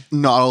literally scene.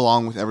 nod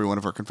along with every one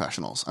of her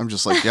confessionals. I'm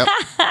just like, yep.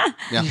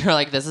 You're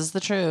like, this is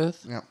the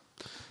truth.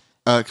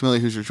 Yep. Camille,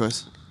 who's your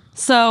choice?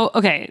 So,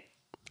 okay,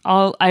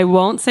 I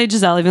won't say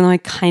Giselle, even though I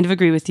kind of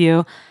agree with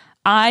you.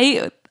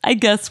 I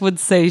guess would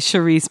say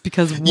Charisse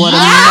because what a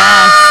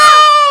mess.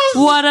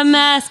 What a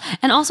mess.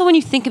 And also when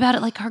you think about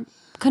it, like her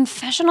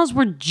confessionals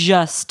were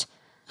just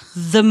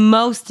the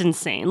most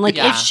insane. Like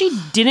Yeah. if she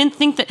didn't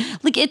think that,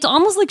 like it's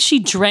almost like she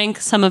drank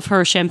some of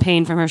her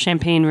champagne from her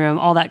champagne room,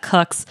 all that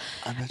cooks.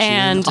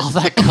 And All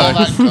that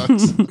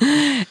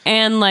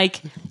and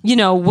like, you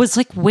know, was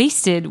like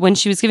wasted when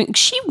she was giving,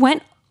 she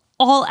went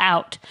all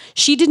out.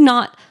 She did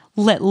not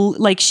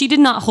she did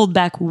not hold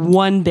back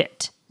one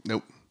bit.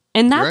 Nope.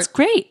 And that's right.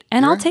 great.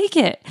 And You're I'll right. take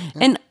it.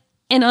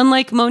 And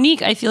unlike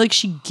Monique, I feel like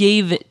she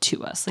gave it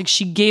to us. Like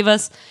she gave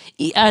us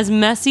as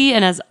messy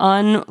and as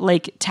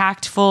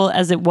tactful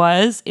as it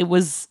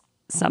was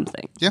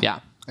something. Yeah.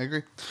 I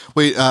agree.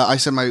 Wait, I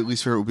said my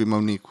least favorite would be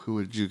Monique. Who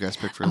would you guys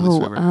pick for your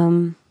least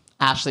favorite?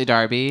 Ashley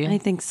Darby. I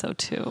think so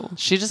too.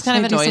 She just Should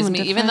kind I of do annoys me, someone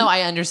even different? though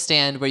I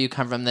understand where you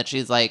come from. That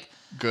she's like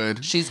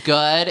Good. she's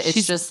good.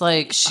 It's just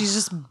like She's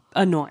just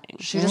annoying.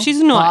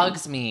 she's annoying.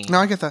 bugs me. No,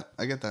 I get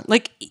that.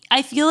 Like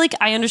I feel like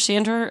I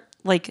understand her,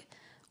 like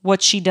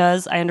what she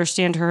does. I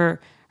understand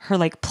her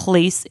like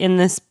place in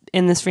this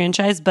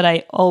franchise, but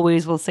I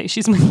always will say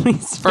she's my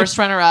least. First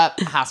runner up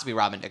has to be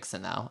Robin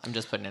Dixon, though. I'm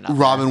just putting it up.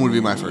 Robin would be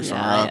my first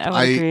runner-up. I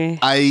would agree.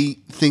 I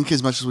think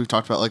as much as we've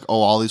talked about, like,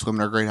 all these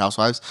women are great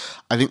housewives,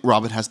 I think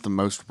Robin has the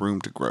most room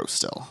to grow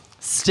still.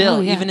 Still, Oh,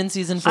 yeah. even in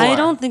season 4. I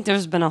don't think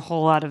there's been a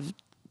whole lot of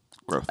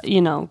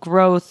Growth.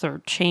 growth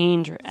or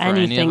change or any of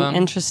anything them?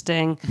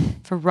 interesting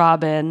for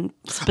Robin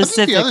I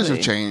specifically. think the others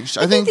have changed.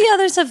 I think the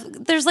others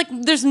have.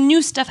 There's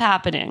new stuff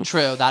happening.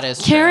 True, that is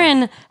true.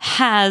 Karen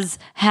has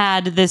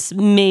had this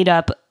made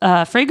up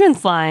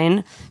fragrance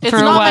line It's for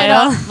a not made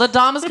while. up. La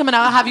Dame is coming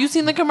out. Have you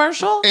seen the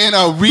commercial? in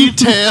a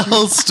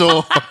retail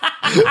store.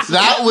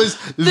 That was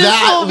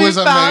Found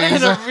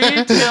in amazing. a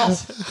retail.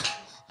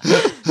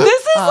 This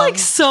is like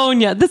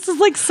Sonia. This is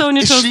like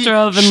Sonia Toaster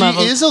Oven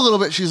level. She's a little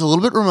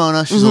bit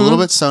Ramona. She's a little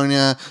bit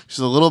Sonia. She's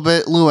a little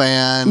bit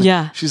Luann.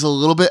 Yeah. She's a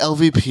little bit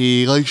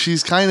LVP. Like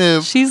she's kind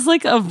of. She's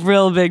like a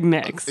real big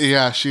mix.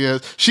 Yeah, she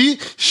is.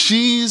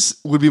 She's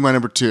would be my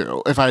number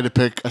 2 if I had to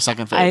pick a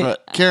second favorite.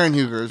 But Karen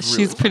Huger is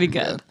really She's pretty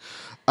fucking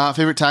good.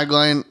 Favorite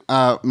tagline?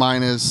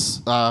 Mine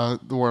is the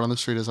word on the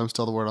street is I'm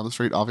still the word on the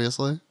street,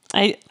 obviously.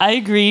 I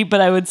agree, but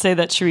I would say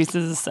that Charisse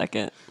is a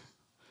second.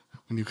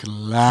 when you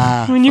can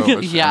laugh. When you over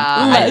can- shit. Yeah,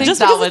 I think just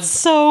that because would. it's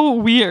so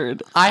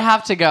weird. I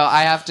have to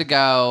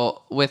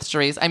go with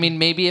Charisse. I mean,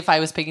 maybe if I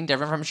was picking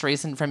different from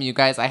Charisse and from you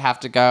guys, I have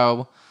to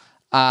go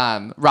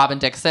Robin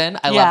Dixon.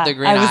 I Yeah, love the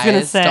green I was eyes.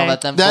 gonna say. Don't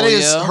let them That fool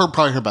is you.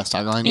 probably her best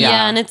tagline.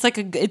 Yeah, and it's like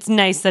it's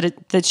nice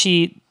that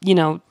she took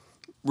a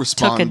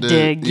Responded,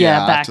 dig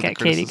back to the at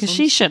Katie because criticisms.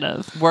 she should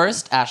have.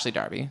 Worst, Ashley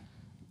Darby.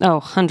 Oh,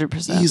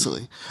 100%.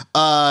 Easily.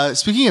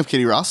 Speaking of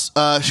Katie Ross,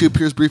 she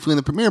appears briefly in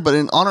the premiere, but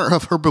in honor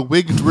of her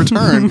bewigged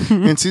return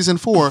in season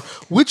 4,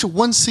 which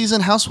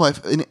one-season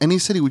housewife in any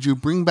city would you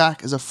bring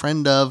back as a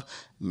friend of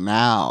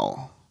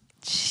now?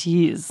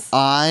 Jeez.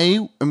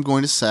 I am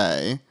going to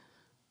say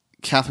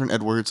Catherine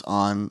Edwards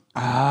on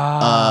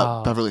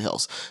Beverly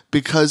Hills,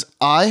 because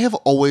I have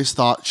always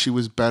thought she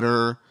was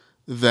better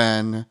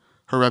than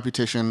her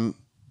reputation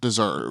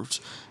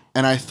deserved.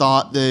 And I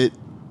thought that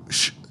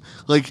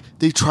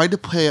they tried to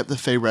play up the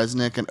Faye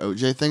Resnick and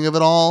OJ thing of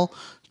it all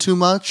too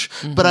much.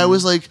 But I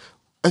was like,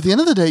 at the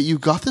end of the day, you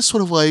got this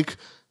sort of like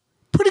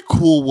pretty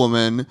cool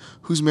woman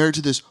who's married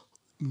to this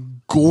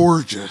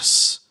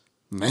gorgeous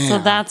man. So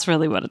that's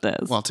really what it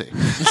is. Well, T.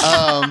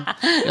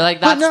 You're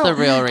like, that's no, the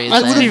real reason.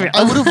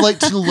 I would have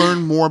liked to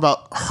learn more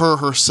about her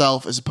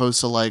herself as opposed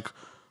to like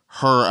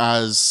her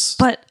as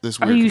But this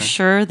are weird you thing.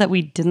 sure that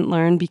we didn't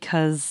learn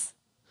because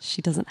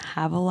she doesn't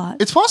have a lot?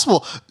 It's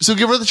possible. So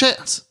give her the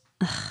chance.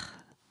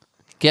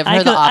 Give her I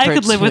the could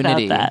opportunity. live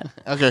without that.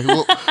 Okay.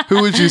 Well,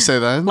 who would you say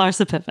then?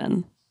 Larsa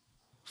Pippen.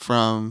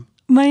 From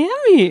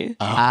Miami.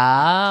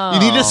 Oh. you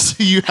need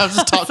to you have to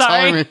stop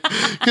telling me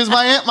because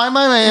my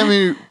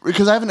Miami,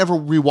 because I haven't ever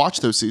rewatched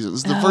those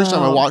seasons. The first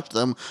time I watched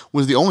them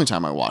was the only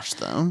time I watched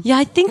them. Yeah,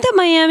 I think that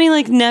Miami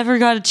never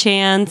got a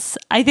chance.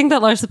 I think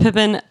that Larsa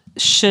Pippen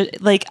should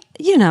she's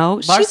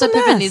Larsa a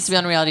Pippen mess. needs to be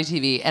on reality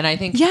TV, and I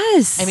think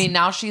Yes. I mean,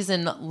 now she's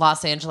in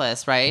Los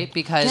Angeles, right?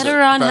 Because Get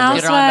her on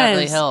Housewives. Get her on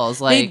Beverly Hills.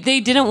 They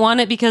didn't want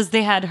it because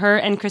they had her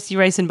and Christy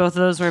Rice, and both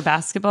of those were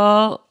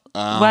basketball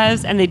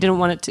wives, and they didn't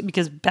want it to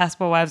because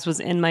Basketball Wives was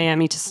in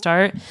Miami to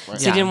start, so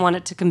they Yeah. didn't want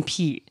it to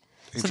compete.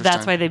 So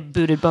that's why they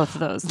booted both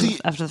of those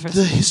after the first.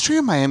 The history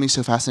of Miami is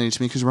so fascinating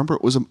to me because remember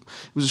it was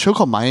a show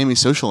called Miami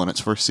Social in its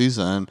first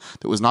season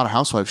that was not a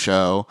housewife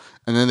show,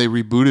 and then they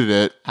rebooted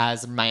it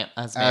as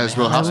as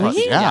Real Housewives.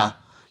 Really? Yeah.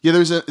 Yeah,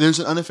 there's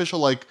an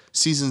unofficial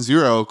season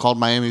 0 called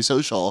Miami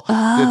Social.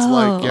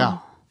 It's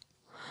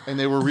and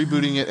they were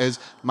rebooting it as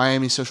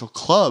Miami Social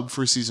Club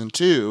for season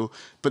 2,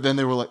 but then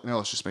they were like, no,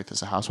 let's just make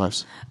this a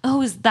Housewives.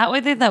 Oh, is that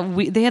why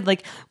they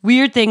had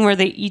weird thing where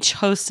they each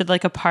hosted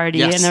a party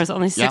Yes. and there was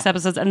only 6 Yeah.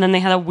 episodes, and then they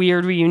had a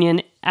weird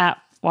reunion at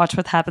Watch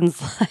What Happens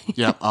Live.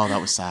 Yeah. Oh,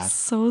 that was sad.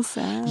 So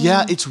sad.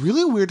 Yeah, it's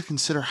really weird to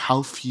consider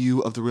how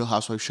few of the Real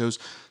Housewives shows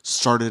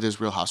started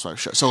as Real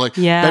Housewives shows. So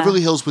Yeah.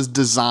 Beverly Hills was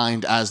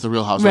designed as the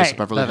Real Housewives Right. of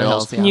Beverly Beverly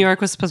Hills. Hills, yeah. New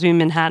York was supposed to be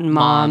Manhattan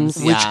Moms.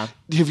 Moms.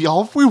 Yeah. Have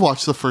y'all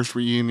rewatched the first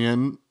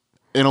reunion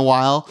in a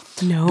while?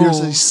 No. There's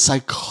a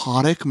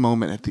psychotic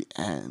moment at the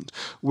end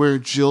where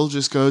Jill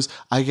just goes,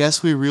 I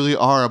guess we really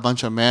are a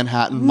bunch of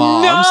Manhattan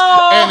moms.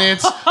 And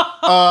it's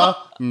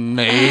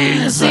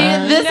amazing. See,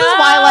 this is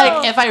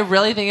why, if I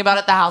really think about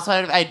it, the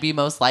housewife I'd be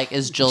most like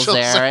is Jill Jill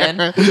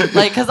Zarin.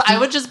 Because I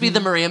would just be the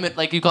Maria,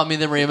 you call me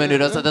the Maria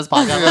Menounos at this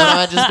podcast. And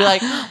I would just be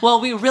like, well,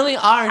 we really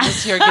are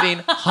just here getting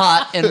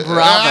hot and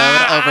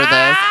bravoed over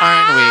this,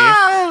 aren't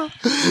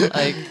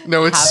we?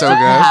 No, it's have so to-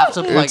 good. have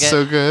to plug It's it.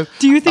 so good.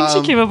 Do you think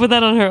she came up with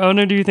that on her own,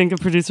 or do you think a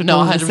producer No,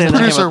 told her to say 100% that?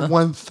 Producer with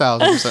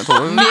 1000%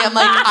 told her. Me, I'm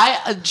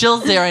like,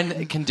 Jill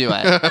Zarin can do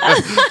it.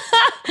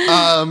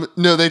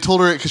 No, they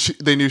told her it because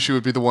they knew she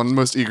would be the one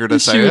most eager to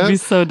say She would it. be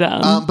so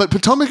down. But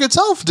Potomac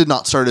itself did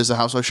not start as a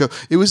housewife show.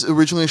 It was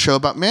originally a show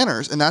about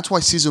manners, and that's why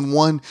season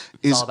 1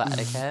 is all about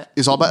etiquette.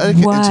 Is all about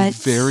etiquette. What?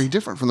 It's very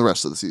different from the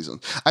rest of the season.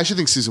 I actually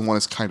think season 1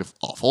 is kind of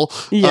awful.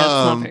 Yeah, it's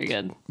not very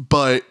good.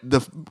 But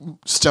the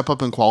step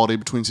up in quality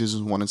between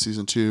seasons 1 and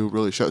season 2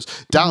 really shows.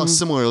 Dallas,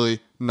 similarly,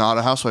 not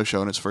a housewife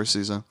show in its first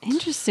season.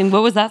 Interesting.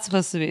 What was that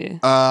supposed to be?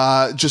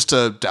 Just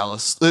a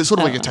Dallas. It's sort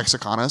of like a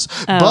Texacanas.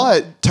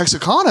 But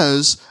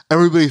Texacanas,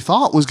 everybody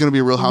thought was going to be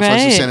a Real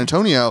Housewives of Right. San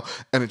Antonio,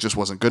 and it just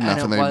wasn't good enough,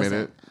 and they made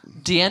it.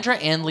 Deandra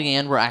and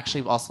Leanne were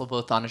actually also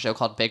both on a show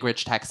called Big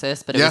Rich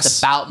Texas, but it Yes. was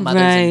about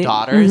mothers Right. and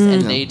daughters,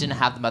 and they didn't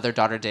have the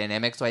mother-daughter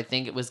dynamic. So I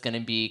think it was going to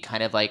be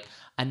kind of like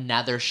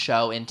another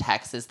show in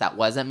Texas that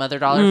wasn't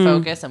mother-daughter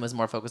focused and was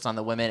more focused on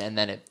the women, and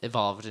then it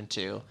evolved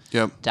into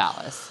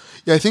Dallas.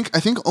 Yeah, I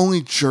think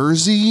only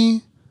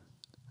Jersey,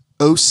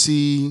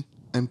 OC,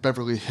 and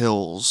Beverly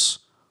Hills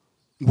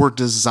were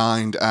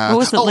designed as. What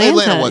was Oh, Atlanta?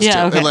 Atlanta was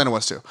Yeah, too. okay. Atlanta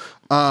was too.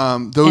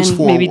 Those And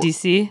 4. maybe were-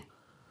 DC.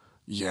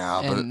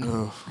 Yeah, but And-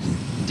 ugh.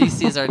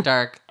 DC's our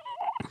dark.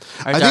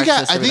 Our I dark think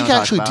sister we don't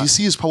actually talk about.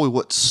 DC is probably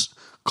what's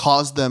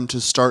caused them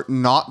to start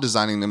not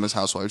designing them as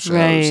housewife shows.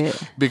 Right.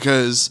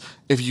 Because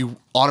if you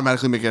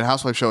automatically make it a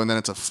housewife show and then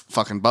it's a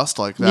fucking bust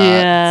like that,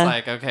 Yeah.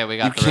 It's like, okay, we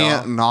got you the real.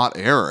 can't not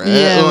air it.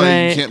 Yeah,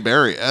 right. You can't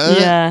bury it.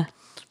 Yeah.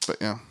 But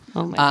yeah.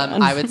 Oh my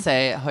god. I would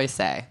say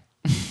Jose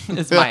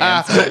is my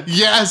answer.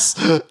 Yes.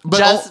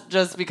 But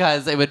Just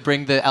because it would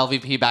bring the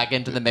LVP back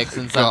into the mix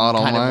in some God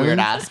kind of almighty. weird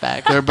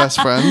aspect. they're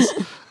best friends.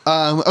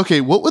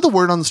 Okay, what would the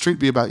word on the street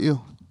be about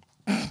you?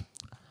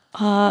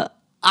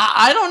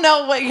 I don't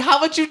know.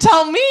 How would you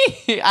tell me?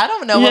 I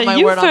don't know what Yeah, my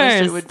you word on the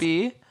street first. would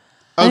be.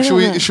 Oh,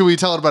 don't know. should we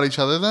tell it about each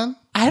other then?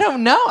 I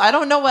don't know. I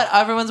don't know what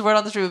everyone's word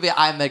on the street would be.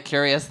 I'm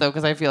curious though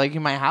because I feel like you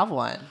might have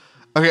one.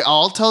 Okay,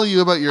 I'll tell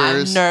you about I'm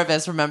yours.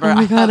 nervous. Remember, Oh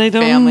my God, have I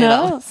don't family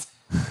know.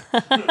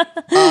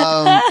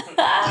 I'm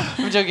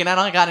joking. I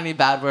don't got any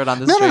bad word on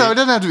the No, street. it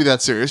doesn't have to be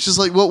that serious. Just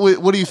like,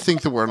 what do you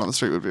think the word on the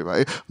street would be about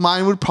you?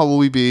 Mine would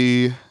probably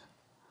be.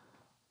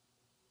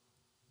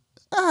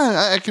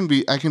 I can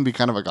be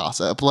kind of a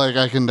gossip. Like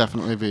I can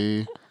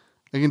definitely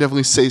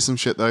say some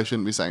shit that I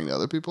shouldn't be saying to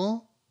other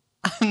people.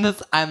 I'm the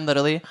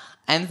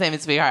same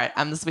as sweetheart.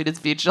 I'm the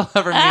sweetest beach you'll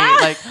ever meet.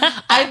 Like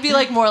I'd be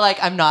like more like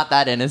I'm not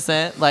that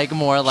innocent. Like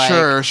more like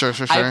Sure.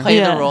 I play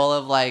Yeah. the role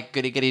of like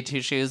goody goody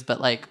two shoes, but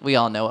like we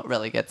all know what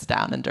really gets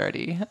down and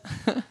dirty.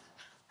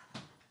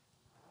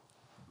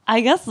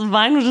 I guess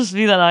mine would just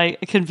be that I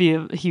could be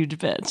a huge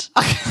bitch.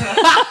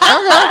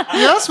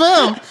 Yes,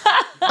 ma'am.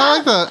 I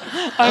like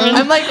that.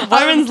 I'm like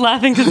Byron's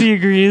laughing because he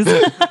agrees.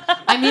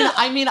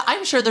 I mean,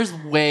 I'm sure there's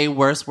way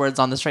worse words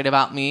on the street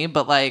about me,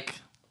 but like,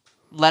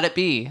 let it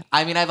be.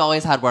 I mean, I've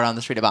always had word on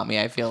the street about me.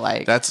 I feel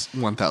like That's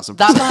 1,000%.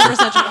 that's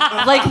 100%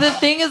 true. Like the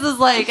thing is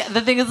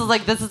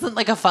like this isn't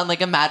like a fun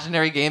like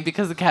imaginary game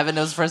because Kevin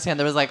knows firsthand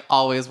there was like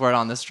always word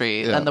on the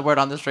street, Yeah. and the word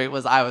on the street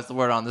was I was the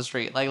word on the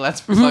street. Like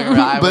let's be fucking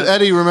real. But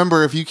Eddie,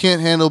 remember, if you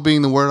can't handle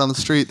being the word on the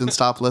street, then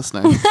stop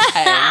listening.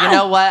 Hey, you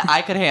know what?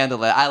 I could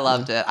handle it. I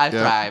loved it. I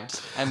thrived.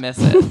 I miss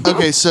it.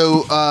 Okay,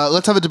 so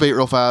let's have a debate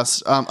real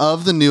fast.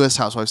 Of the newest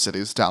housewife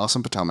cities, Dallas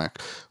and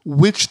Potomac,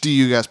 which do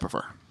you guys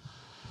prefer?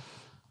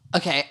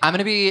 Okay, I'm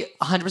gonna be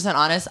 100%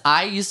 honest.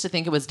 I used to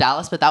think it was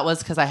Dallas, but that was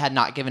because I had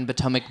not given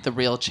Potomac the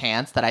real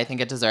chance that I think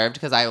it deserved.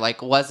 Because I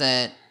like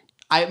wasn't.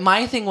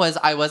 My thing was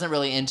I wasn't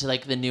really into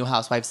like the new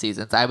Housewife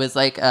seasons. I was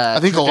like I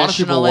think a lot of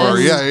people were.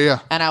 Yeah.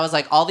 And I was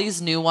like all these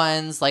new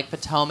ones like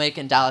Potomac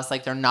and Dallas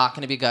like they're not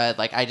gonna be good.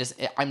 Like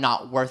I'm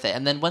not worth it.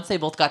 And then once they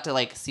both got to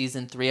like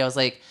season 3, I was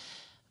like.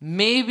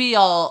 Maybe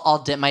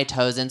I'll dip my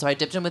toes in. So I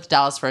dipped in with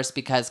Dallas first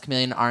because Camille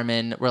and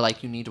Armin were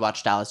like, you need to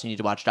watch Dallas, you need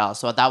to watch Dallas.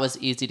 So that was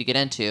easy to get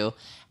into.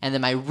 And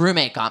then my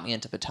roommate got me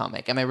into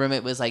Potomac. And my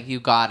roommate was like,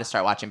 you got to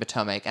start watching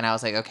Potomac. And I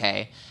was like,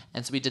 okay.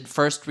 And so we did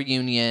first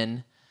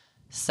reunion,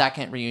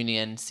 second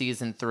reunion,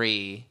 season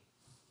 3.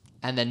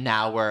 And then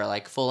now we're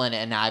like full in it.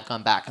 And now I've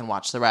gone back and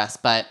watched the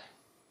rest. But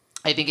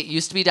I think it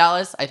used to be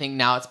Dallas. I think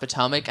now it's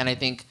Potomac. And I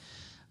think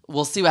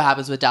we'll see what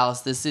happens with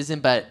Dallas this season.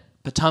 But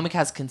Potomac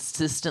has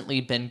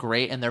consistently been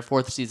great, and their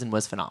 4th season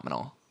was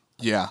phenomenal.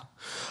 Yeah.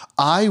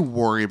 I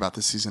worry about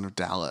the season of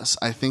Dallas.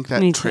 I think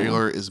that Me too.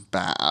 trailer is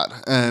bad.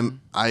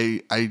 And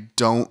I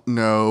don't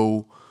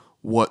know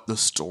what the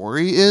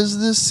story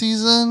is this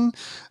season.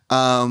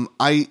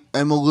 I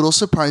am a little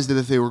surprised that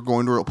if they were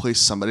going to replace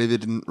somebody, they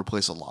didn't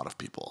replace a lot of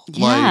people.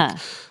 Yeah.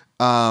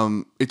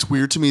 It's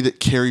weird to me that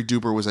Carrie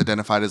Duber was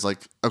identified as like,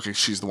 okay,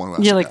 she's the one who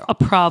has Yeah, to like go. a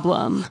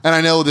problem. And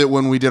I know that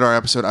when we did our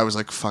episode, I was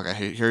like, fuck, I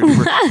hate Carrie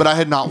Duber. But I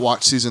had not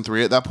watched season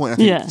 3 at that point. I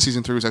think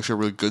season 3 was actually a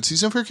really good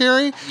season for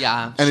Carrie.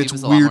 Yeah, And she it's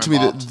was a lot more weird to me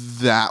involved.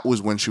 that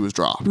was when she was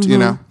dropped, you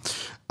know?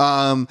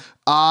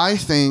 I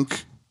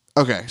think,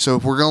 okay, so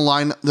if we're going to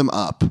line them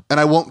up, and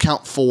I won't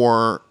count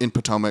 4 in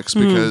Potomac's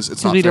because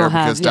it's not we fair don't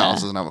have- because Dallas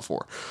yeah. doesn't have a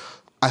 4.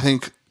 I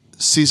think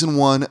season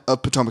 1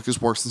 of Potomac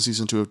is worse than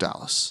season 2 of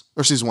Dallas.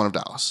 Or season 1 of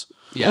Dallas.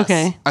 Yes,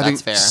 Okay. I that's think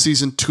fair.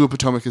 season 2 of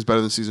Potomac is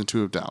better than season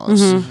 2 of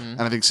Dallas,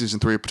 and I think season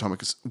 3 of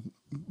Potomac is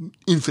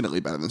infinitely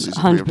better than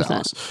season 3 of 100%.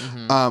 Dallas.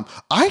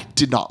 I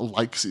did not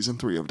like season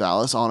 3 of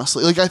Dallas,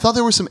 honestly. Like I thought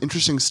there was some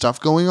interesting stuff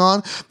going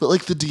on, but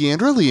like the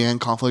Deandra Leanne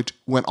conflict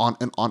went on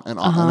and on and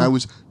on, and I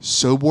was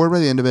so bored by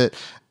the end of it.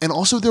 And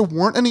also there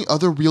weren't any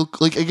other real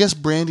like I guess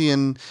Brandy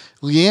and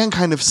Leanne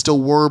kind of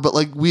still were, but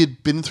like we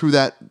had been through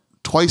that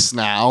twice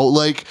now.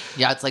 Like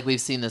Yeah, it's like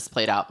we've seen this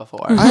played out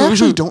before. I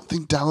actually don't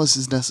think Dallas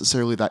is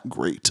necessarily that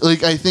great.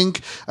 Like I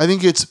think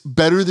it's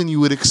better than you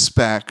would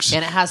expect.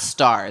 And it has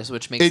stars,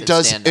 which makes it, It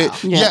does. stand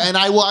out. Yeah, and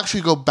I will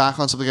actually go back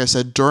on something I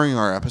said during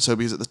our episode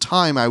because at the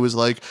time I was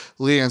like,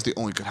 Leanne's the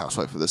only good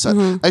housewife for this set.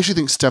 I actually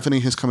think Stephanie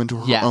has come into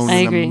her Yes. own I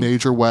in agree. a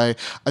major way.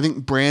 I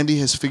think Brandy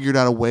has figured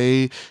out a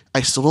way.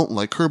 I still don't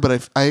like her,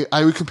 but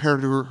I would compare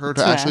her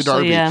to Ashley Ashley,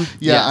 Darby. yeah.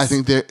 Yes. I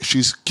think that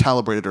she's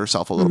calibrated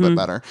herself a little bit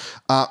better.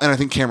 And I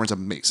think Cameron's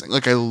amazing.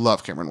 Like I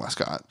love Cameron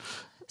Westcott.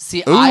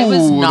 See, I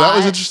was Ooh, not that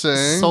was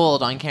interesting.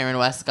 sold on Cameron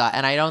Westcott,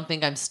 and I don't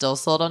think I'm still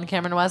sold on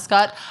Cameron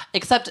Westcott,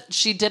 except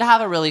she did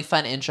have a really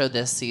fun intro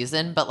this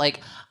season, but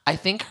like I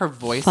think her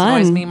voice Fun.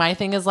 annoys me. My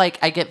thing is like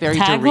I get very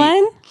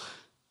Tagline?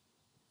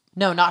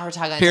 No, not her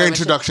tagline. Her Sorry,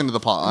 introduction to the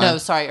plot. No,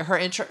 sorry, her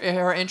intro in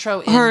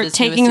Her this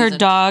taking newest her season.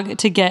 dog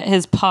to get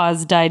his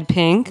paws dyed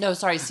pink. No,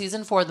 sorry,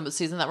 season 4, the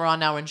season that we're on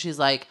now, when she's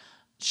like,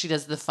 she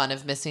does the fun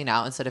of missing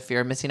out instead of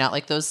fear of missing out.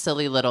 Like those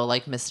silly little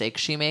like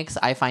mistakes she makes,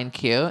 I find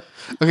cute.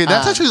 Okay,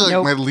 that's actually like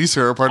Nope. my least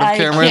favorite part of I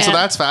Cameron, so can't.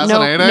 that's Nope,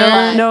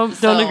 fascinating. No, don't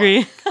So-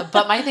 agree.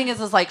 But my thing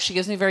is like she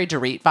gives me very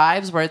Dorit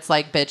vibes, where it's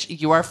like,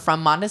 bitch, you are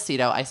from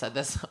Montecito. I said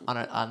this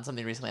on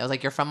something recently. I was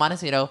like, you're from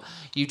Montecito.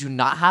 You do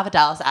not have a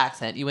Dallas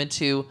accent. You went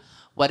to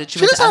What did she?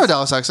 She went does to have a S-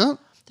 Dallas accent.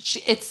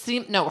 It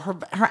seemed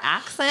her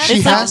accent.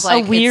 She sounds has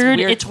a weird-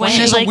 it's twang. when She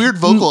has like, a weird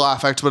vocal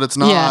affect, but it's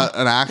not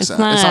an accent.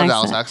 It's not a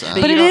Dallas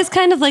accent. But you it don't- is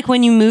kind of like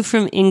when you move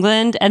from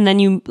England and then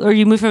you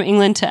move from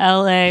England to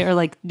LA or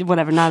like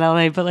whatever, not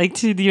LA, but like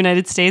to the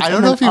United States. I and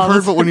don't know then if you've all of a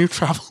heard, but when you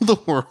travel the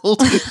world,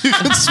 you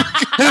can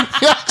speak in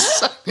any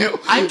accent.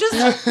 I'm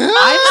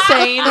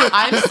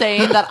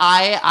saying that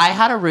I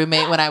had a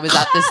roommate when I was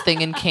at this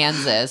thing in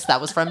Kansas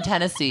that was from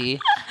Tennessee,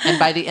 and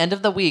by the end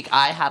of the week,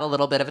 I had a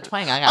little bit of a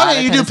twang. I got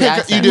a You do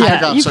Tennessee pick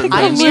accent. up you certain pick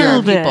I up things. a mirror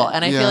little bit. people,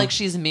 and I Yeah. feel like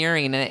she's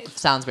mirroring, and it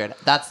sounds weird.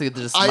 That's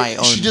just my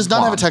own. She does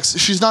not have a qualm.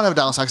 She does not have a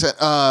Dallas accent.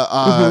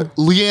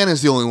 Leanne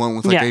is the only one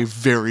with like Yeah. a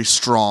very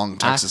strong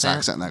Texas Accent?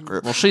 accent in that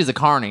group. Well, she's a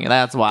carny.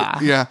 That's why.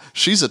 Yeah,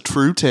 she's a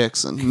true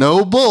Texan.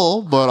 No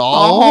bull, but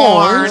all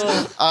horns.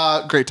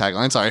 Great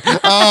tagline. Sorry.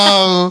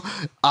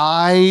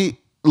 I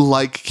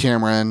like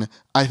Cameron.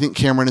 I think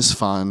Cameron is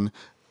fun.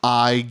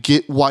 I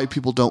get why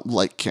people don't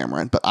like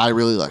Cameron, but I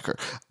really like her.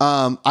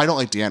 I don't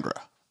like Deandra.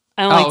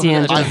 I don't like Oh,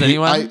 D'Angelo. Does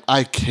anyone? I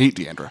hate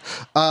Deandra.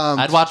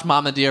 I'd watch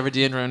Mama D over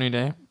Deandra any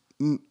day.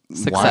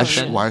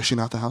 Succession. Why is she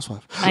not the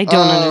housewife? I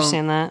don't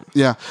understand that.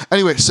 Yeah.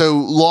 Anyway,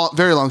 so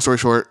very long story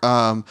short,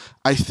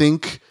 I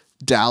think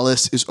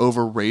Dallas is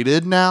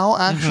overrated now,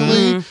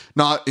 actually.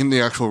 Not in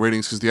the actual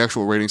ratings, because the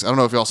actual ratings, I don't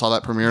know if y'all saw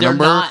that premiere They're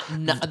number.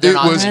 not. They're It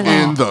not was good.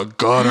 in the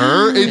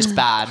gutter. It's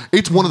bad.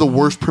 It's one of the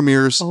worst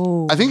premieres.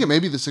 I think it may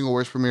be the single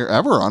worst premiere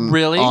ever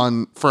Really?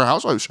 for a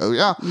Housewives show.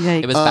 Yeah.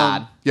 Yikes. It was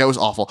bad. Yeah, it was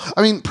awful.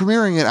 I mean,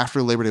 premiering it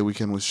after Labor Day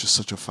weekend was just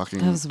such a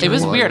fucking. was It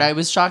was blow. weird. I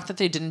was shocked that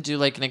they didn't do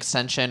like an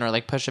extension or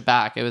like push it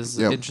back. It was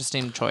Yep. an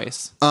interesting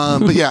choice.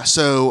 But yeah,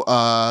 so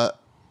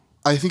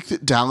I think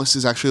that Dallas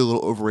is actually a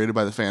little overrated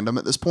by the fandom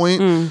at this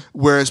point,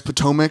 whereas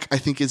Potomac, I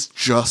think, is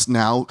just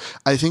now.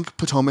 I think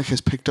Potomac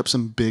has picked up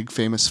some big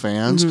famous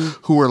fans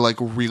who are like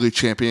really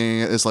championing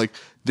it as like,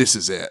 this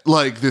is it,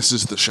 like this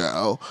is the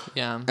show,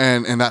 Yeah.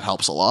 and that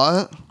helps a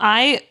lot.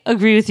 I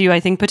agree with you. I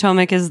think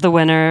Potomac is the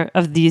winner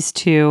of these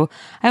two.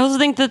 I also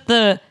think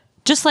that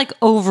just like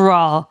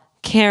overall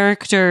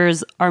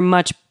characters are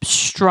much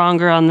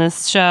stronger on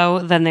this show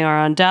than they are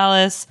on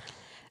Dallas.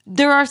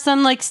 There are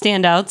some like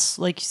standouts,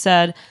 like you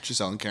said.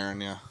 Giselle and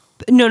Karen, yeah.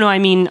 No, I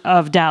mean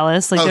of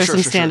Dallas. Like Oh, there's sure,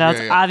 some sure, sure. standouts.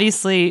 Yeah, yeah.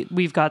 Obviously,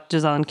 we've got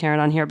Giselle and Karen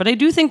on here, but I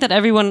do think that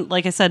everyone,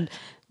 like I said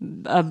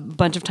a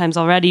bunch of times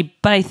already,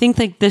 but I think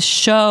like this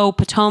show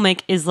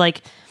Potomac is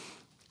like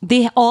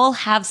they all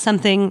have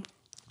something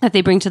that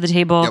they bring to the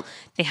table. Yep.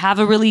 They have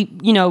a really,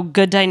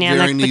 good dynamic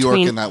Very New York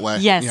between in that way.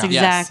 Yes, Yeah.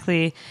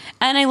 exactly.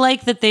 And I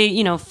like that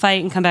they,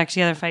 fight and come back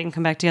together, fight and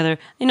come back together.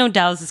 I know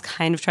Dallas is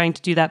kind of trying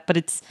to do that, but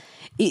it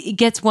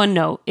gets one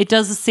note. It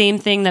does the same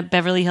thing that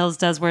Beverly Hills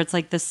does, where it's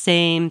like the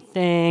same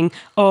thing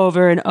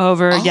over and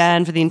over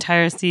again for the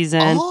entire season.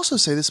 I'll also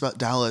say this about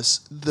Dallas: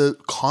 the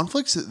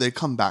conflicts that they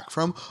come back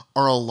from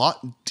are a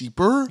lot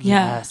deeper.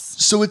 Yes.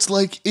 So it's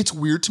like it's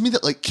weird to me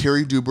that like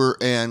Carrie Duber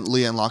and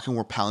Leanne Locken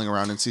were palling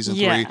around in season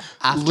Yeah. 3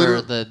 After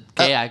liter- the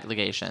gay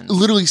allegations.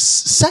 literally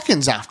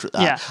seconds after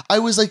that. Yeah. I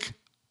was like,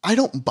 I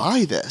don't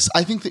buy this.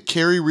 I think that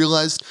Carrie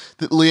realized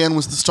that Leanne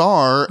was the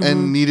star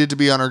and needed to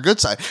be on her good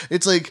side.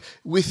 It's like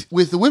with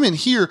the women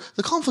here,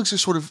 the conflicts are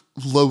sort of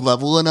low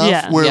level enough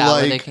Yeah. where yeah,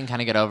 like where they can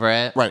kind of get over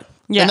it. right.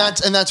 Yeah.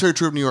 And that's very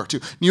true of New York too.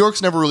 New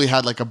York's never really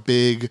had like a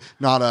big,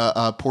 not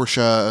a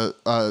Portia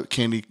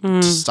Candy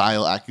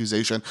style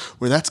accusation,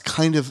 where that's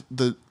kind of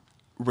the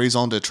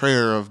raison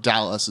d'etre of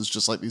Dallas is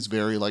just like these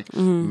very like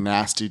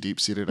nasty, deep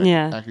seated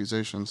Yeah.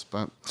 accusations.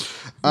 But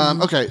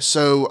okay,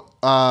 so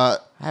I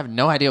have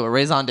no idea what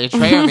raison d'etre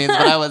means, but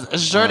I was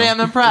sure damn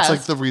impressed. it's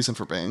like the reason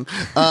for being.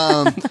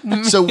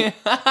 So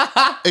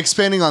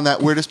expanding on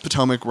that, where does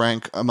Potomac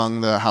rank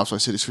among the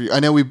housewife cities for you? I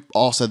know we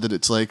all said that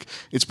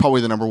it's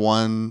probably the number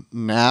one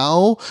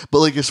now, but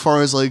like as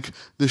far as like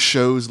the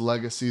show's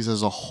legacies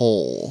as a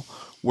whole,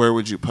 where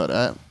would you put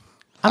it?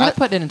 I'm going to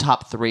put it in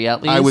top 3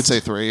 at least. I would say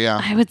 3,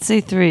 yeah. I would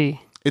say 3.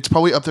 It's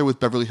probably up there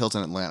with Beverly Hills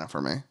and Atlanta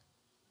for me.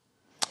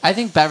 I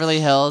think Beverly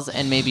Hills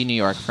and maybe New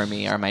York for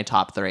me are my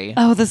top 3.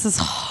 Oh, this is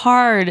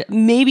hard.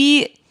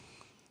 Maybe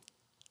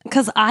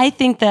because I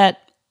think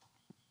that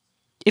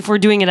if we're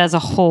doing it as a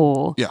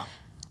whole, Yeah.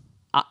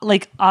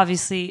 like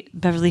obviously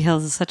Beverly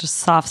Hills is such a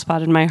soft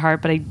spot in my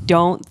heart, but I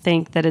don't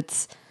think that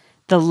it's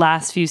the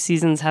last few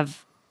seasons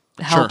have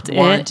helped it.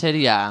 Warranted,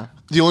 yeah.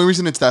 The only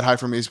reason it's that high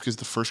for me is because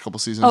the first couple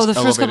seasons. Oh, the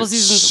first couple elevated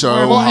seasons so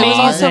were Well, it was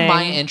high. also Amazing.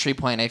 my entry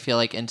point, I feel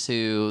like,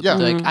 into, Yeah.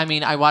 like, I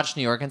mean, I watched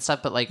New York and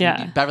stuff, but, like,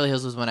 Yeah. Beverly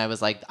Hills was when I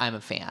was, like, I'm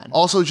a fan.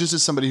 Also, just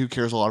as somebody who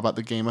cares a lot about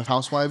the game of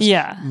Housewives,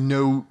 Yeah.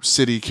 no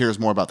city cares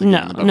more about the game No,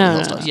 than Beverly no,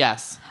 Hills no, does.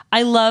 Yes.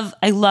 I love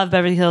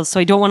Beverly Hills, so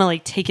I don't want to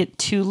like take it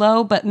too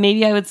low, but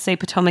maybe I would say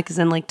Potomac is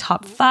in like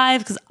top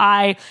 5 because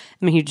I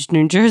am a huge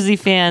New Jersey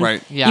fan.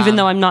 Right. Yeah. Even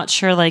though I'm not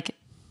sure, like,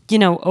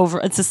 over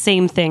it's the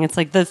same thing. It's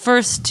like the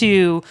first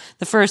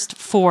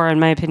 4, in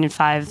my opinion,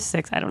 5,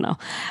 6, I don't know,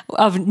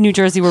 of New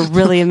Jersey were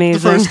really amazing.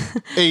 First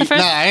 8,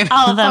 9.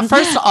 All of them.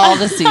 First, all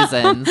the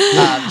seasons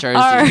of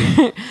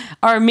Jersey.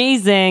 are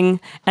amazing,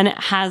 and it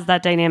has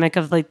that dynamic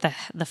of like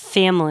the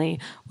family,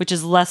 which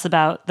is less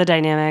about the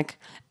dynamic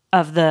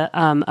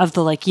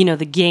like, you know,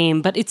 the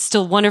game, but it's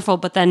still wonderful.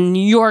 But then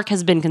New York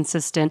has been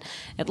consistent.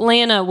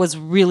 Atlanta was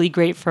really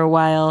great for a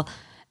while,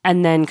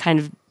 and then kind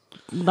of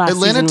last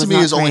Atlanta season to was me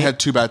not has only great. had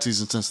 2 bad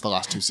seasons since the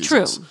last 2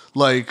 seasons. True.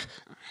 Like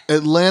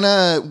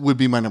Atlanta would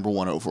be my number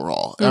 1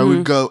 overall. I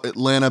would go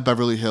Atlanta,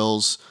 Beverly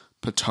Hills,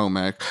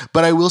 Potomac.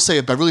 But I will say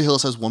if Beverly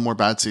Hills has 1 more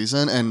bad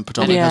season and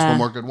Potomac has 1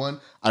 more good one,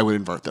 I would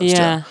invert those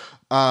Yeah.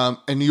 2.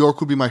 And New York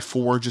would be my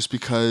 4 just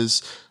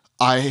because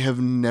I have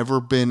never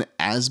been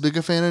as big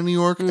a fan of New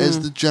York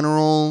as the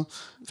general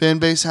fan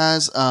base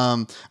has.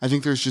 I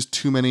think there's just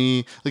too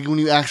many, like when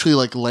you actually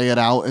like lay it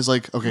out as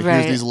like, okay,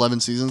 Right. here's these 11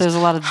 seasons. There's a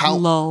lot of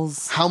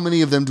lulls. How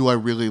many of them do I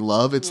really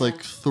love? It's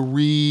like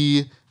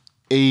 3,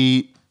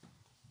 8,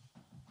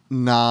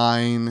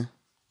 9.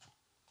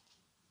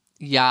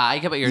 Yeah, I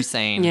get what you're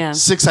saying. Yeah.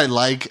 6 I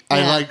like.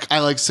 Yeah. I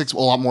like 6 a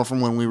lot more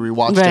from when we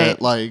rewatched Right.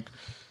 it. Like,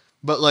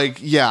 but like,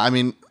 yeah, I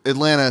mean,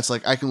 Atlanta, it's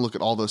like I can look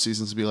at all those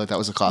seasons and be like, that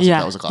was a classic, Yeah.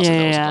 that was a classic, Yeah,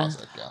 that was yeah. a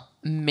classic. Yeah.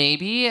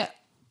 Maybe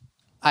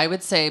I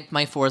would say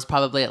my 4 is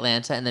probably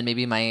Atlanta, and then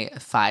maybe my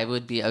 5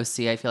 would be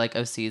OC. I feel like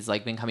OC's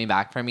like been coming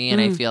back for me, and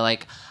I feel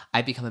like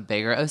I've become a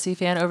bigger OC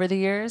fan over the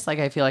years. Like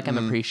I feel like I'm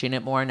appreciating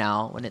it more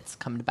now when it's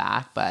come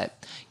back.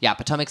 But yeah,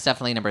 Potomac's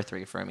definitely number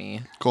 3 for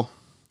me. Cool.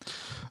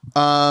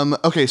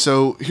 Okay,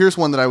 so here's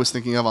one that I was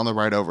thinking of on the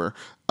ride over.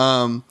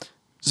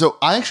 So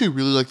I actually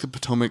really like the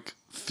Potomac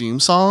theme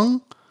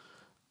song.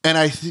 And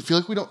I feel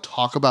like we don't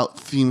talk about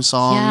theme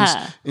songs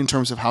Yeah. in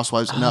terms of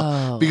Housewives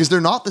enough because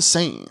they're not the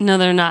same. No,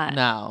 they're not.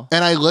 No,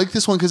 And I like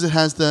this one because it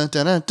has the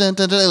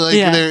like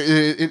Yeah.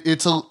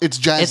 it's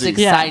jazzy. it's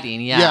exciting.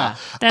 Yeah. Yeah.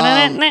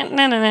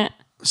 Da-da-da-da-da-da-da.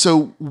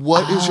 So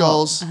what is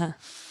y'all's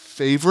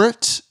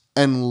favorite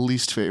and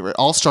least favorite?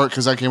 I'll start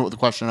because I came up with the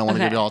question. I want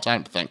to Okay. give you all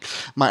time to think.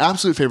 My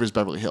absolute favorite is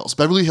Beverly Hills.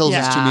 Beverly Hills is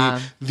Yeah. to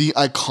me the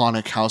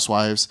iconic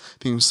Housewives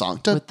theme song.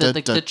 With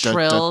the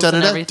trills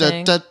and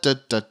everything.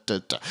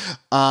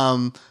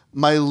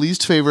 My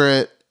least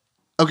favorite.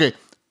 Okay,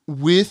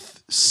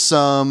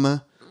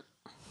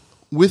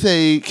 with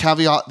a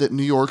caveat that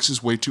New York's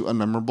is way too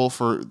unmemorable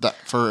for that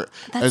for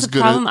That's as the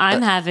good. problem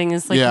I'm having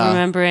is like yeah.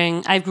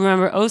 remembering. I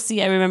remember OC,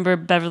 I remember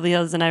Beverly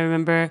Hills, and I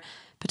remember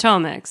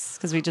Potomac's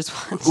because we just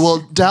watched.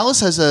 Well,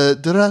 Dallas has a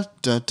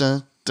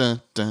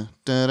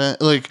da-da-da-da-da-da-da.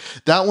 Like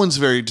that one's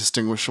very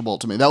distinguishable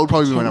to me. That would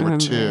probably be my number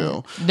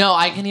remember. 2. No,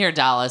 I can hear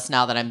Dallas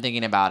now that I'm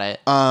thinking about it.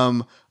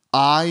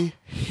 I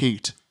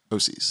hate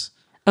OCs.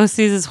 OC's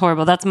is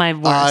horrible. That's my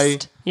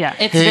worst. Yeah.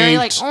 It's very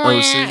like hate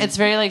OC. it's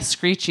very like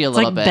screechy a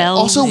little like bit. bells.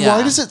 Also, Yeah.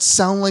 why does it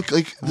sound like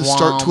the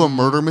start to a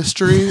murder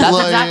mystery? That's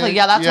Like, exactly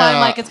that's why I'm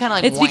like it's kind of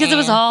like It's because it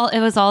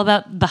was all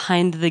about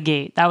behind the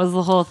gate. That was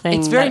the whole thing.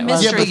 It's very that it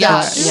was. mystery.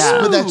 yeah, Yeah.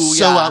 but that's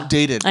so Yeah.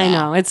 outdated. I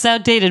now. know it's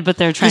outdated, but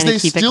they're trying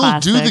Because to they keep it still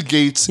classic. do the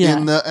gates Yeah.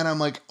 in the, and I'm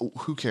like, oh,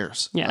 who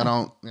cares? Yeah. I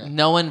don't. Yeah.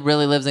 No one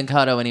really lives in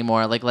Kodo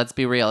anymore. Like, let's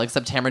be real.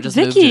 Except Tamara just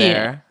moved Vicky.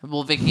 there.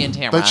 Well, Vicky and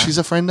Tamara. But she's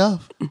a friend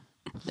of.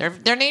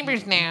 they're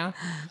neighbors now.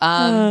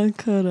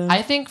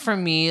 I think for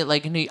me,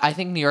 like, I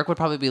think New York would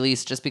probably be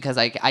least, just because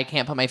I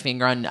can't put my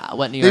finger on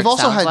what New York They've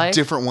also sounds had like.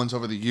 different ones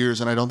over the years,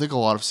 and I don't think a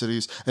lot of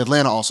cities.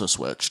 Atlanta also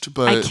switched,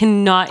 but I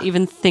cannot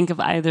even think of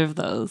either of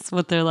those.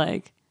 What they're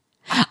like.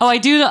 Oh, I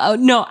do. Oh,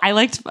 no, I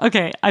liked.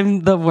 Okay,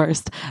 I'm the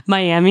worst.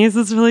 Miami's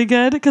is really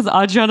good because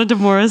Adriana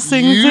Demora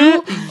sings you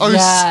it. are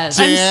Yes.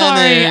 I'm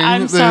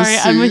standing sorry.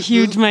 I'm a this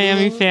huge season.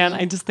 Miami fan.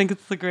 I just think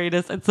it's the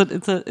greatest. It's a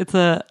I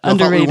thought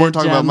underrated. we weren't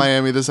talking about gem.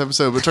 Miami this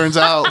episode, but turns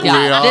out we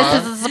Yeah, are.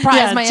 this is a surprise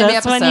Yeah, Miami just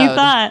episode. when you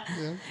thought,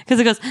 because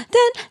it goes. Dun,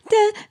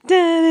 dun,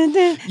 dun,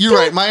 dun, You're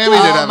right. Miami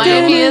did have a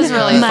Miami good is one.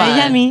 really fun.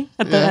 Miami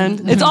at the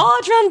end. It's all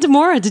Adriana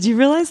Demora. Did you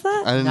realize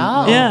that? I didn't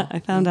No. know. Yeah, I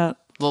found out.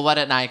 Well, what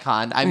an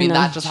icon. I mean, know,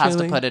 that just has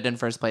to truly. put it in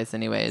first place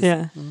anyways.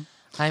 Yeah.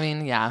 I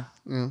mean, yeah.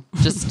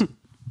 Just,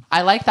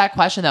 I like that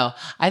question, though.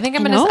 I think I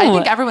know.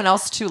 think everyone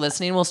else, too,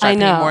 listening will start I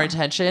know. paying more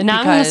attention. Now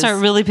I'm going to because-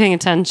 start really paying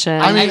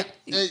attention. I mean,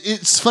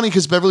 it's funny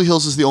because Beverly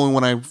Hills is the only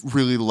one I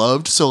really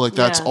loved, so like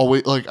that's Yeah.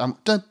 always like I'm.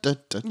 Dun, dun,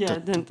 dun, Yeah,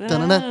 dun, dun,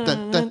 dun, dun,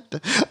 dun, dun,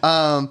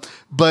 dun.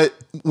 But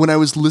when I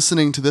was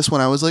listening to this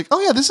one, I was like, oh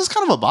yeah, this is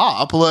kind of a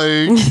bop.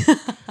 Like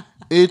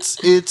it's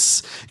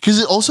because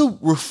it also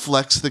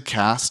reflects the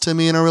cast to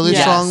me in a really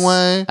Yes. strong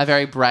way. a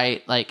very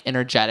bright, like,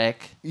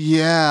 energetic,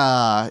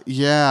 Yeah,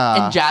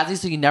 yeah. and jazzy,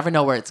 so you never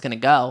know where it's going to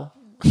go.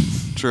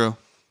 True.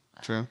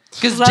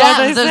 Because that what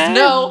they jazz, say?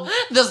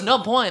 there's no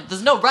point.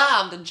 There's no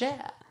rhyme to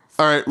jazz.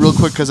 All right, real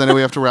quick because I know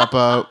we have to wrap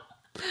up.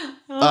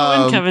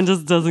 when Kevin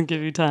just doesn't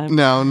give you time.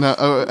 No,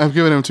 I've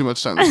given him too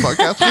much time this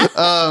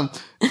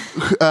podcast.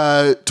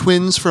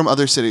 Twins from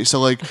other cities. So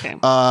like Okay.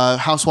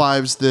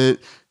 housewives that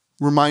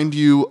remind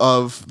you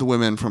of the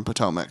women from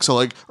Potomac. So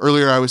like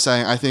earlier I was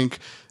saying, I think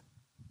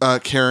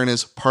Karen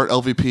is part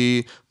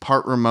LVP,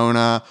 part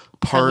Ramona,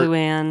 part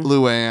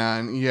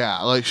Luann. Yeah,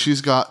 like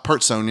she's got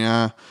part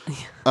Sonia.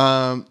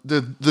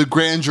 The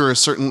grandeur is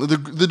certainly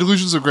the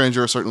delusions of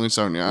grandeur are certainly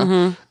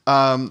Sonia.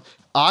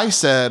 I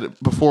said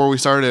before we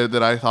started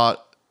that I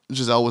thought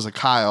Giselle was a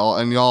Kyle,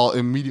 and y'all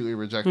immediately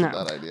rejected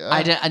No. that idea.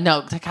 I didn't.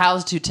 No,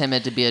 Kyle's too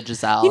timid to be a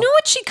Giselle. You know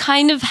what she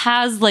kind of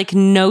has like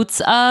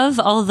notes of,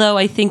 although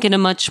I think in a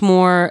much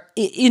more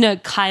in a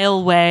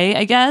Kyle way,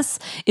 I guess,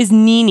 is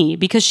Nene,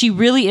 because she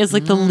really is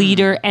like the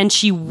leader, and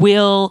she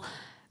will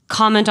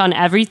comment on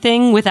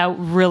everything without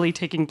really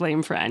taking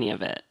blame for any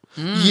of it.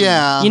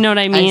 Yeah, You know what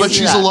I mean? But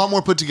she's Yeah. a lot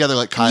more put together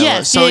like Kyle.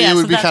 Yes, is. So yeah, it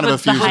would so be that's kind of a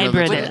what the fusion of the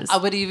hybrid two.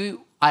 is. Would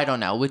you? I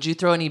don't know. Would you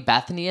throw any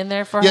Bethany in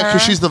there for her? Yeah,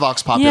 because she's the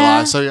Vox Populi.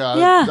 Yeah. So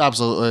Yeah.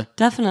 absolutely.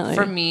 Definitely.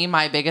 For me,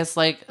 my biggest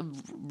like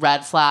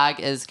red flag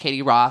is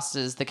Katie Ross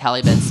is the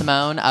Kelly Ben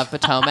Simone of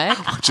Potomac,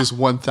 Which is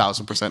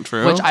 1000%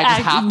 true. which I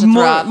just have to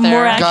more, throw out there.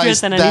 more accurate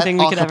Guys, than that anything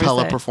we could ever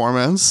acapella say.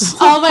 performance.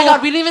 Oh my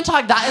god, we didn't even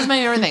talk. That is my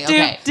favorite thing.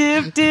 Okay.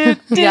 Doop, doop,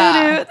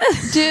 doop,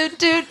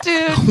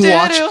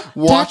 Yeah. doop.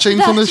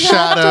 Watching from the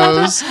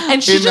shadows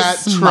And she's in that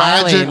just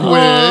smiling. tragic Oh,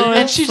 wig.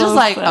 and she's so just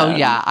like, sad. oh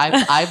yeah,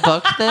 I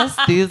booked this.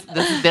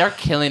 They're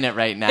killing it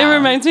right now. It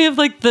reminds me of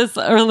like this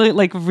early,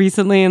 like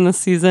recently in the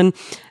season,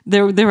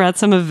 they were at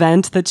some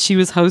event that she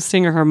was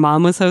hosting or her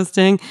mom was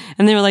hosting,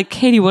 and they were like,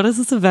 Katie, what is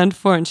this event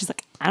for? And she's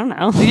like, I don't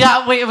know.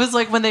 Yeah, wait. It was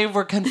like when they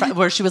were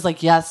where she was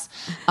like, "Yes,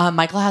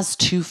 Michael has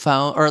two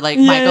phones, or like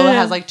Michael yeah.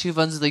 has like two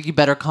phones. He's like, you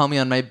better call me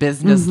on my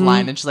business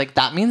line." And she's like,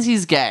 "That means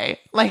he's gay."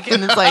 Like,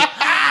 and it's like,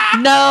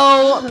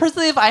 no.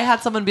 Personally, if I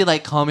had someone be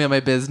like, "Call me on my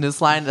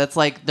business line," that's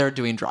like they're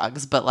doing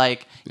drugs. But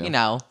like, you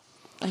know,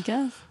 I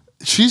guess.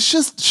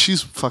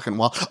 She's fucking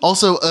wild.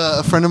 Also,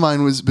 a friend of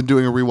mine was been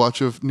doing a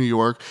rewatch of New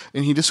York,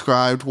 and he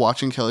described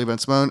watching Kelly Ben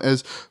Simone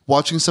as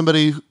watching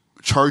somebody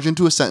charge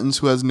into a sentence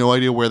who has no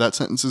idea where that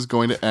sentence is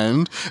going to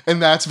end,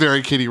 and that's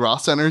very Katie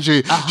Ross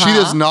energy. She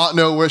does not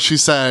know what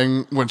she's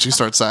saying when she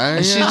starts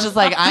saying. she's just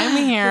like, "I'm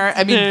here."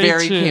 I mean, Very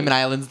very true. Cayman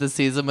Islands this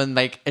season when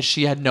like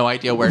she had no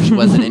idea where she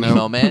was at any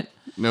moment.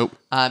 Nope.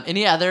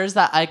 Any others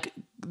that like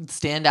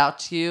stand out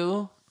to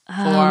you?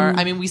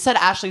 I mean, we said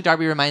Ashley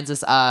Darby reminds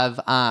us of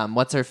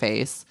what's her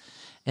face,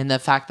 and the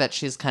fact that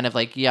she's kind of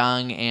like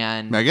young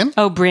and Megan.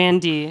 Oh,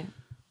 Brandy,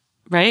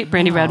 right?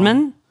 Brandy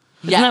Redmond.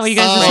 Isn't that what you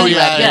guys were Oh saying?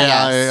 yeah,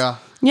 Yes. yeah.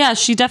 Yeah,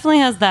 she definitely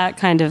has that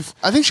kind of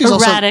I think she's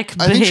erratic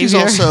also. I think she's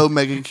behavior. also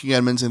Megan King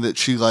Edmonds in that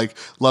she like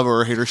love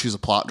her or hate her. She's a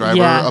plot driver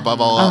Yeah.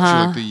 above all else.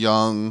 She's like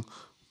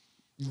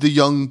the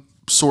young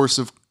source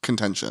of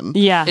contention.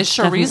 Yeah. is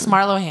definitely. Charisse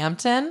Marlowe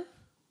Hampton?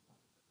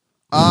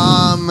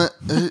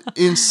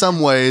 In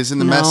some ways, in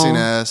the No.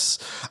 messiness,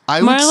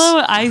 I would.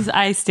 Marlo,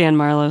 I stand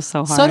Marlo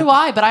so hard. So do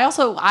I, but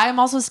I'm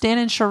also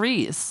standing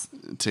Charisse.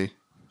 T.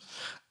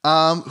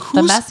 The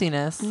Who's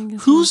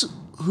messiness.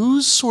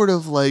 who's sort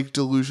of like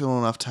delusional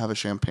enough to have a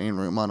champagne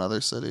room on other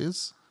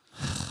cities?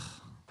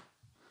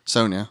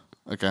 Sonia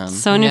again.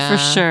 Sonia Yeah. for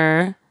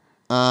sure.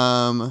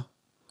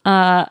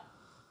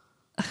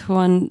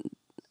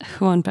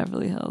 Who on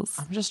Beverly Hills?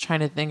 I'm just trying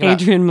to think about.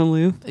 Adrienne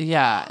Maloof.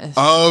 Yeah.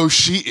 Oh,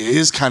 she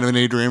is kind of an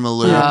Adrienne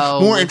Maloof.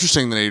 No. More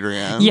interesting than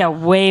Adrienne. Yeah,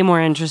 way more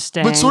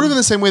interesting. But sort of in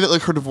the same way that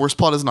like her divorce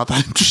plot is not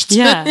that interesting.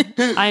 Yeah,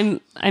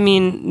 I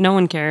mean, no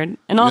one cared,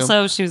 and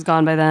also she was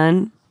gone by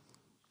then,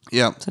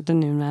 Yeah. so it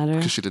didn't even matter.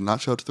 Because she did not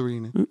show up to the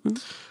reunion.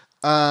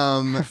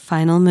 Her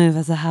final move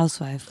as a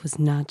housewife was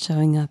not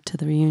showing up to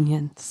the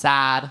reunion.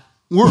 Sad.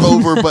 We're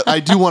over, but I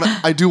do want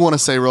to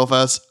say real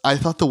fast. I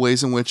thought the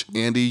ways in which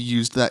Andy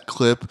used that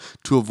clip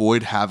to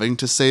avoid having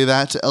to say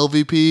that to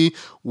LVP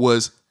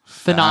was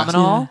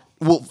Phenomenal.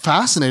 Well,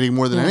 fascinating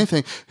more than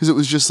anything, because it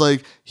was just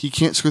like he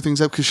can't screw things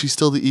up because she's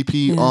still the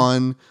EP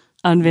on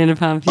On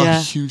Vanderpump, a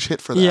yeah. huge hit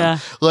for them. Yeah.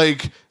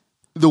 Like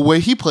the way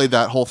he played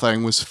that whole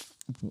thing was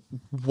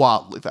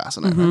wildly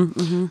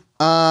fascinating.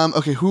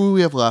 Okay, who do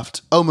we have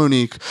left? Oh,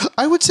 Monique.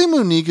 I would say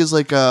Monique is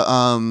like a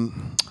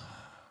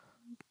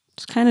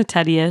It's kind of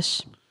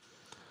Teddy-ish.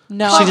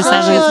 No, She just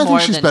has- she is I think more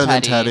she's better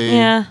than Teddy.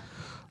 Yeah.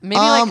 Maybe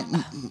like.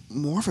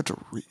 More of a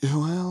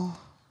well.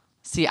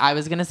 See, I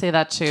was gonna say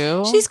that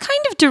too. She's kind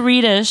of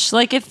Dorit-ish.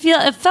 Like it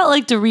felt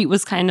like Dorit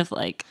was kind of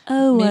like,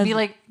 oh, Maybe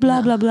like-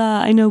 blah blah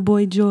blah. I know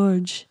Boy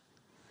George.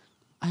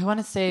 I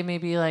want to say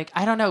maybe like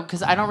I don't know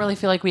because I don't really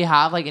feel like we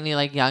have like any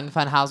like young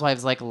fun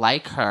housewives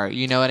like her.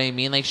 You know what I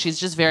mean? Like she's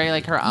just very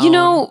like her own. You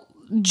know,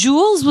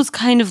 Jules was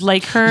kind of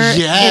like her in the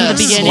Yes.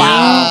 beginning,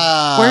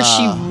 Wow. where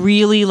she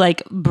really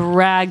like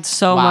bragged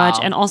so Wow. much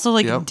and also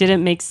like Yep.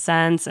 didn't make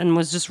sense and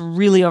was just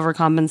really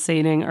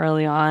overcompensating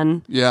early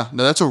on. Yeah,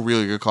 no, that's a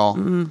really good call.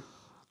 that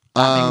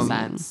makes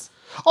sense.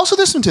 Also,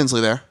 there's some Tinsley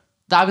there.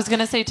 I was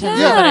gonna say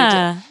Tinsley, Yeah, but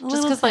a just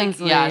little because like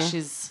Tinsley. yeah,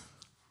 she's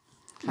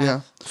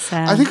Yeah.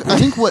 Sad. I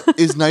think what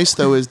is nice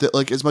though is that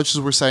like as much as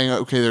we're saying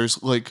okay,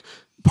 there's like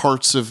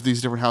parts of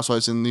these different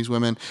housewives and these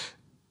women,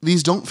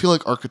 these don't feel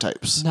like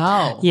archetypes.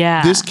 no.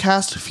 yeah. This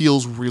cast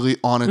feels really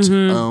on its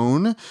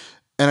own,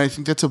 and I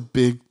think that's a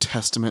big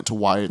testament to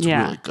why it's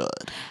Yeah. really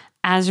good.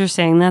 As you're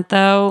saying that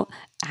though,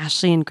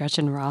 Ashley and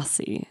Gretchen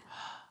Rossi,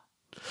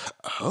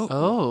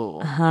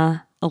 Oh.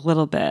 a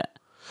little bit.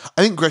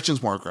 I think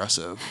Gretchen's more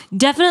aggressive.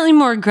 Definitely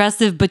more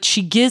aggressive, but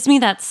she gives me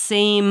that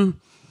same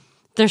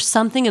there's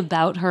something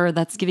about her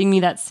that's giving me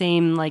that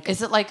same like.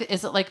 Is it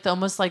like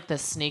almost like the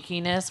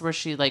sneakiness where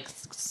she like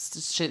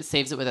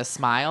saves it with a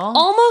smile?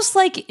 Almost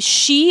like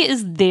she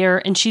is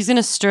there and she's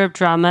gonna stir up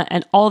drama,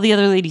 and all the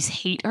other ladies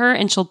hate her,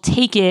 and she'll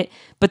take it,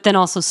 but then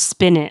also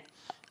spin it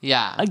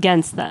Yeah.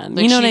 against them.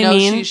 Like, you know she what I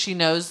knows mean? She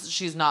knows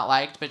she's not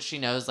liked, but she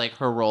knows like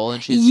her role,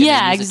 and she's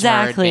gonna use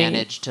exactly. it to her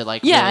advantage to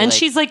like Yeah, really, and like,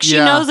 she's like she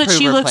Yeah, knows that prove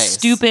she her looks place.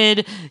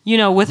 stupid,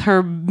 with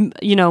her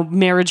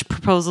marriage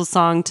proposal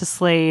song to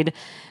Slade,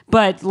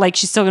 but like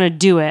she's still gonna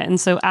do it, and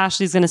so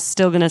Ashley's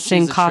still gonna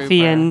sing a Coffee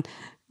trooper. and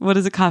what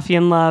is it, Coffee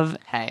and Love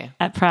Hey,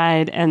 at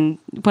Pride and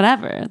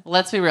whatever.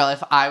 let's be real.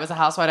 If I was a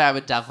housewife, I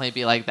would definitely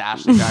be like the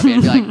Ashley Darby.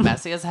 I'd be like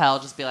messy as hell.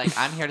 Just be like,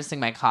 I'm here to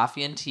sing my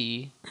coffee and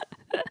tea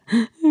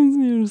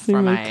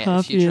for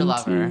my future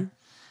lover.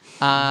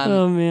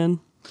 Oh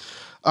man.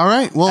 All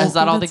right. Well, Is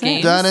that all the That's it.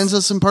 games? that ends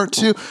us in part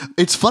 2.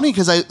 It's funny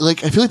because I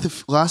feel like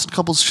the last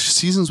couple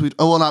seasons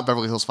not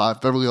Beverly Hills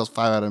 5. Beverly Hills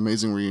 5 had an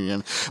amazing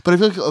reunion, but I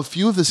feel like a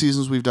few of the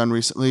seasons we've done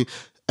recently,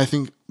 I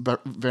think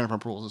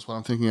Vanderpump Rules is what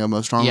I'm thinking of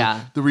most strongly.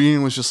 Yeah. The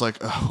reunion was just like,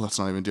 oh, let's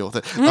not even deal with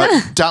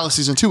it. Dallas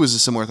season 2 was a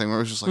similar thing where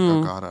it was just like,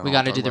 oh god, I don't We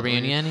got to do the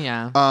reunion.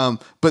 Yeah.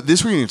 But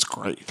this reunion's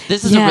great.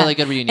 This is a really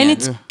good reunion. And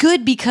it's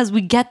good because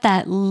we get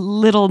that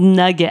little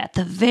nugget at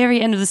the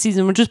very end of the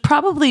season, which was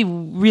probably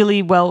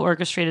really well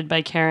orchestrated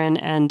by Karen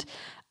and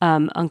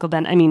Uncle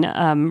Ben. I mean,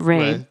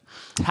 Ray. Right.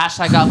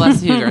 Hashtag God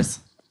bless the Hooters.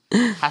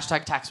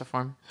 Hashtag tax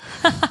reform.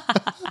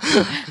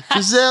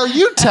 Giselle,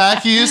 you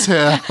tacky as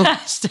hell.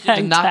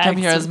 Did not come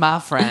here as my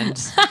friend.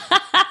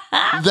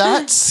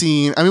 That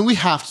scene, I mean, we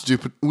have to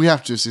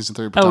do season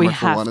 3 Oh, we Potomac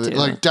for have one of the, to.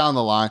 like down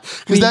the line,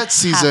 We because that have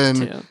season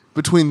to.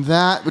 between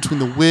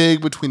the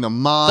wig, between the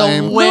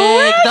mime, The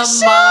wig,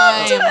 the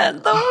mime.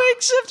 The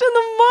wig shift and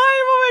the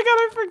mime. Oh my god,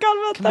 I forgot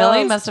about that.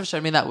 Millie must have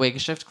showed me that wig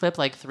shift clip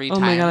like 3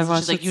 times. my God, I've She's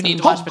watched like, it you so need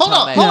to much. watch hold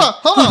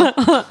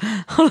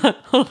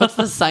Potomac. on. Puts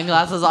the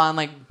sunglasses on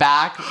like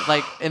back,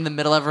 like in the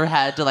middle of her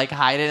head to like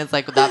hide it. It's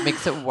like that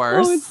makes it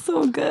worse. Oh, it's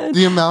so good.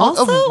 The amount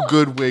Also- of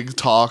good wig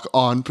talk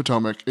on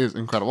Potomac is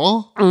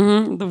incredible.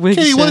 The wig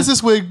Katie, shift. what is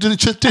this wig? Did it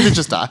just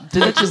die?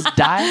 Did it just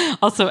die?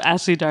 Also,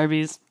 Ashley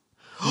Darby's.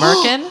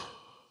 Merkin?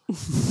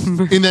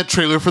 In that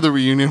trailer for the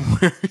reunion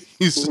where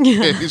he's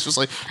just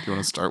like, do you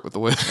want to start with the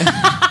wig?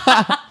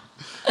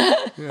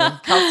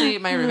 Kelsey,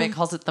 my roommate,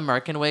 calls it the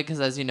Merkin wig because,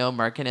 as you know,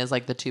 Merkin is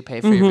like the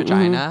toupee for your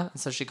vagina.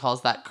 So she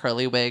calls that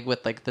curly wig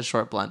with like the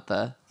short blunt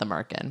the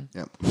Merkin.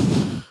 Yep.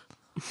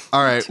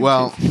 All right.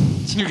 Well,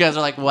 You guys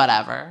are like,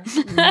 whatever.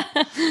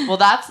 Well,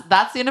 that's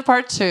the end of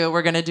part 2.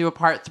 We're gonna do a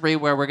part 3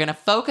 where we're gonna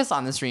focus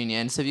on this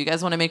reunion. So if you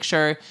guys want to make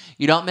sure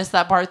you don't miss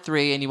that part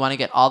 3 and you want to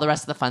get all the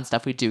rest of the fun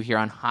stuff we do here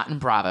on Hot and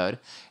Bravoed,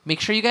 make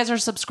sure you guys are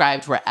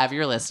subscribed wherever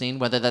you're listening,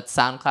 whether that's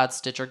SoundCloud,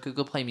 Stitcher,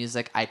 Google Play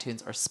Music,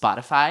 iTunes, or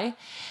Spotify.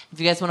 If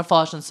you guys want to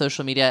follow us on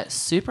social media,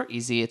 super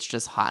easy. It's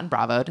just Hot and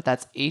Bravoed.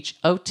 That's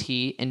HOT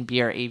and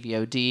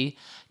BRAVOD.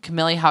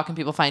 Camille, how can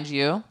people find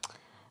you?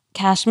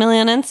 Cash Millie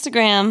on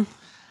Instagram.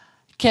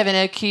 Kevin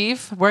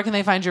O'Keefe, where can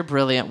they find your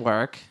brilliant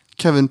work?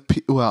 Kevin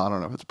P. Well, I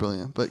don't know if it's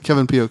brilliant, but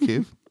Kevin P.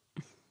 O'Keefe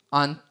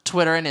On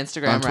Twitter and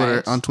Instagram, on Twitter,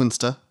 right? on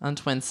Twinsta. On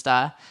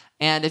Twinsta.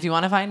 And if you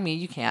want to find me,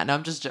 you can. No,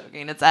 I'm just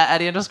joking. It's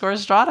at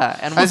Eddie_Estrada.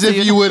 And we'll As see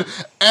if you would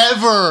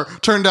ever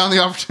turn down the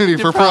opportunity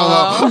for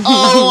promo. promo.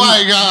 Oh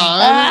my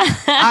god.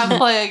 I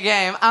play a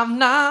game. I'm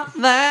not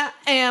that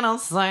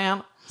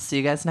innocent. See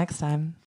you guys next time.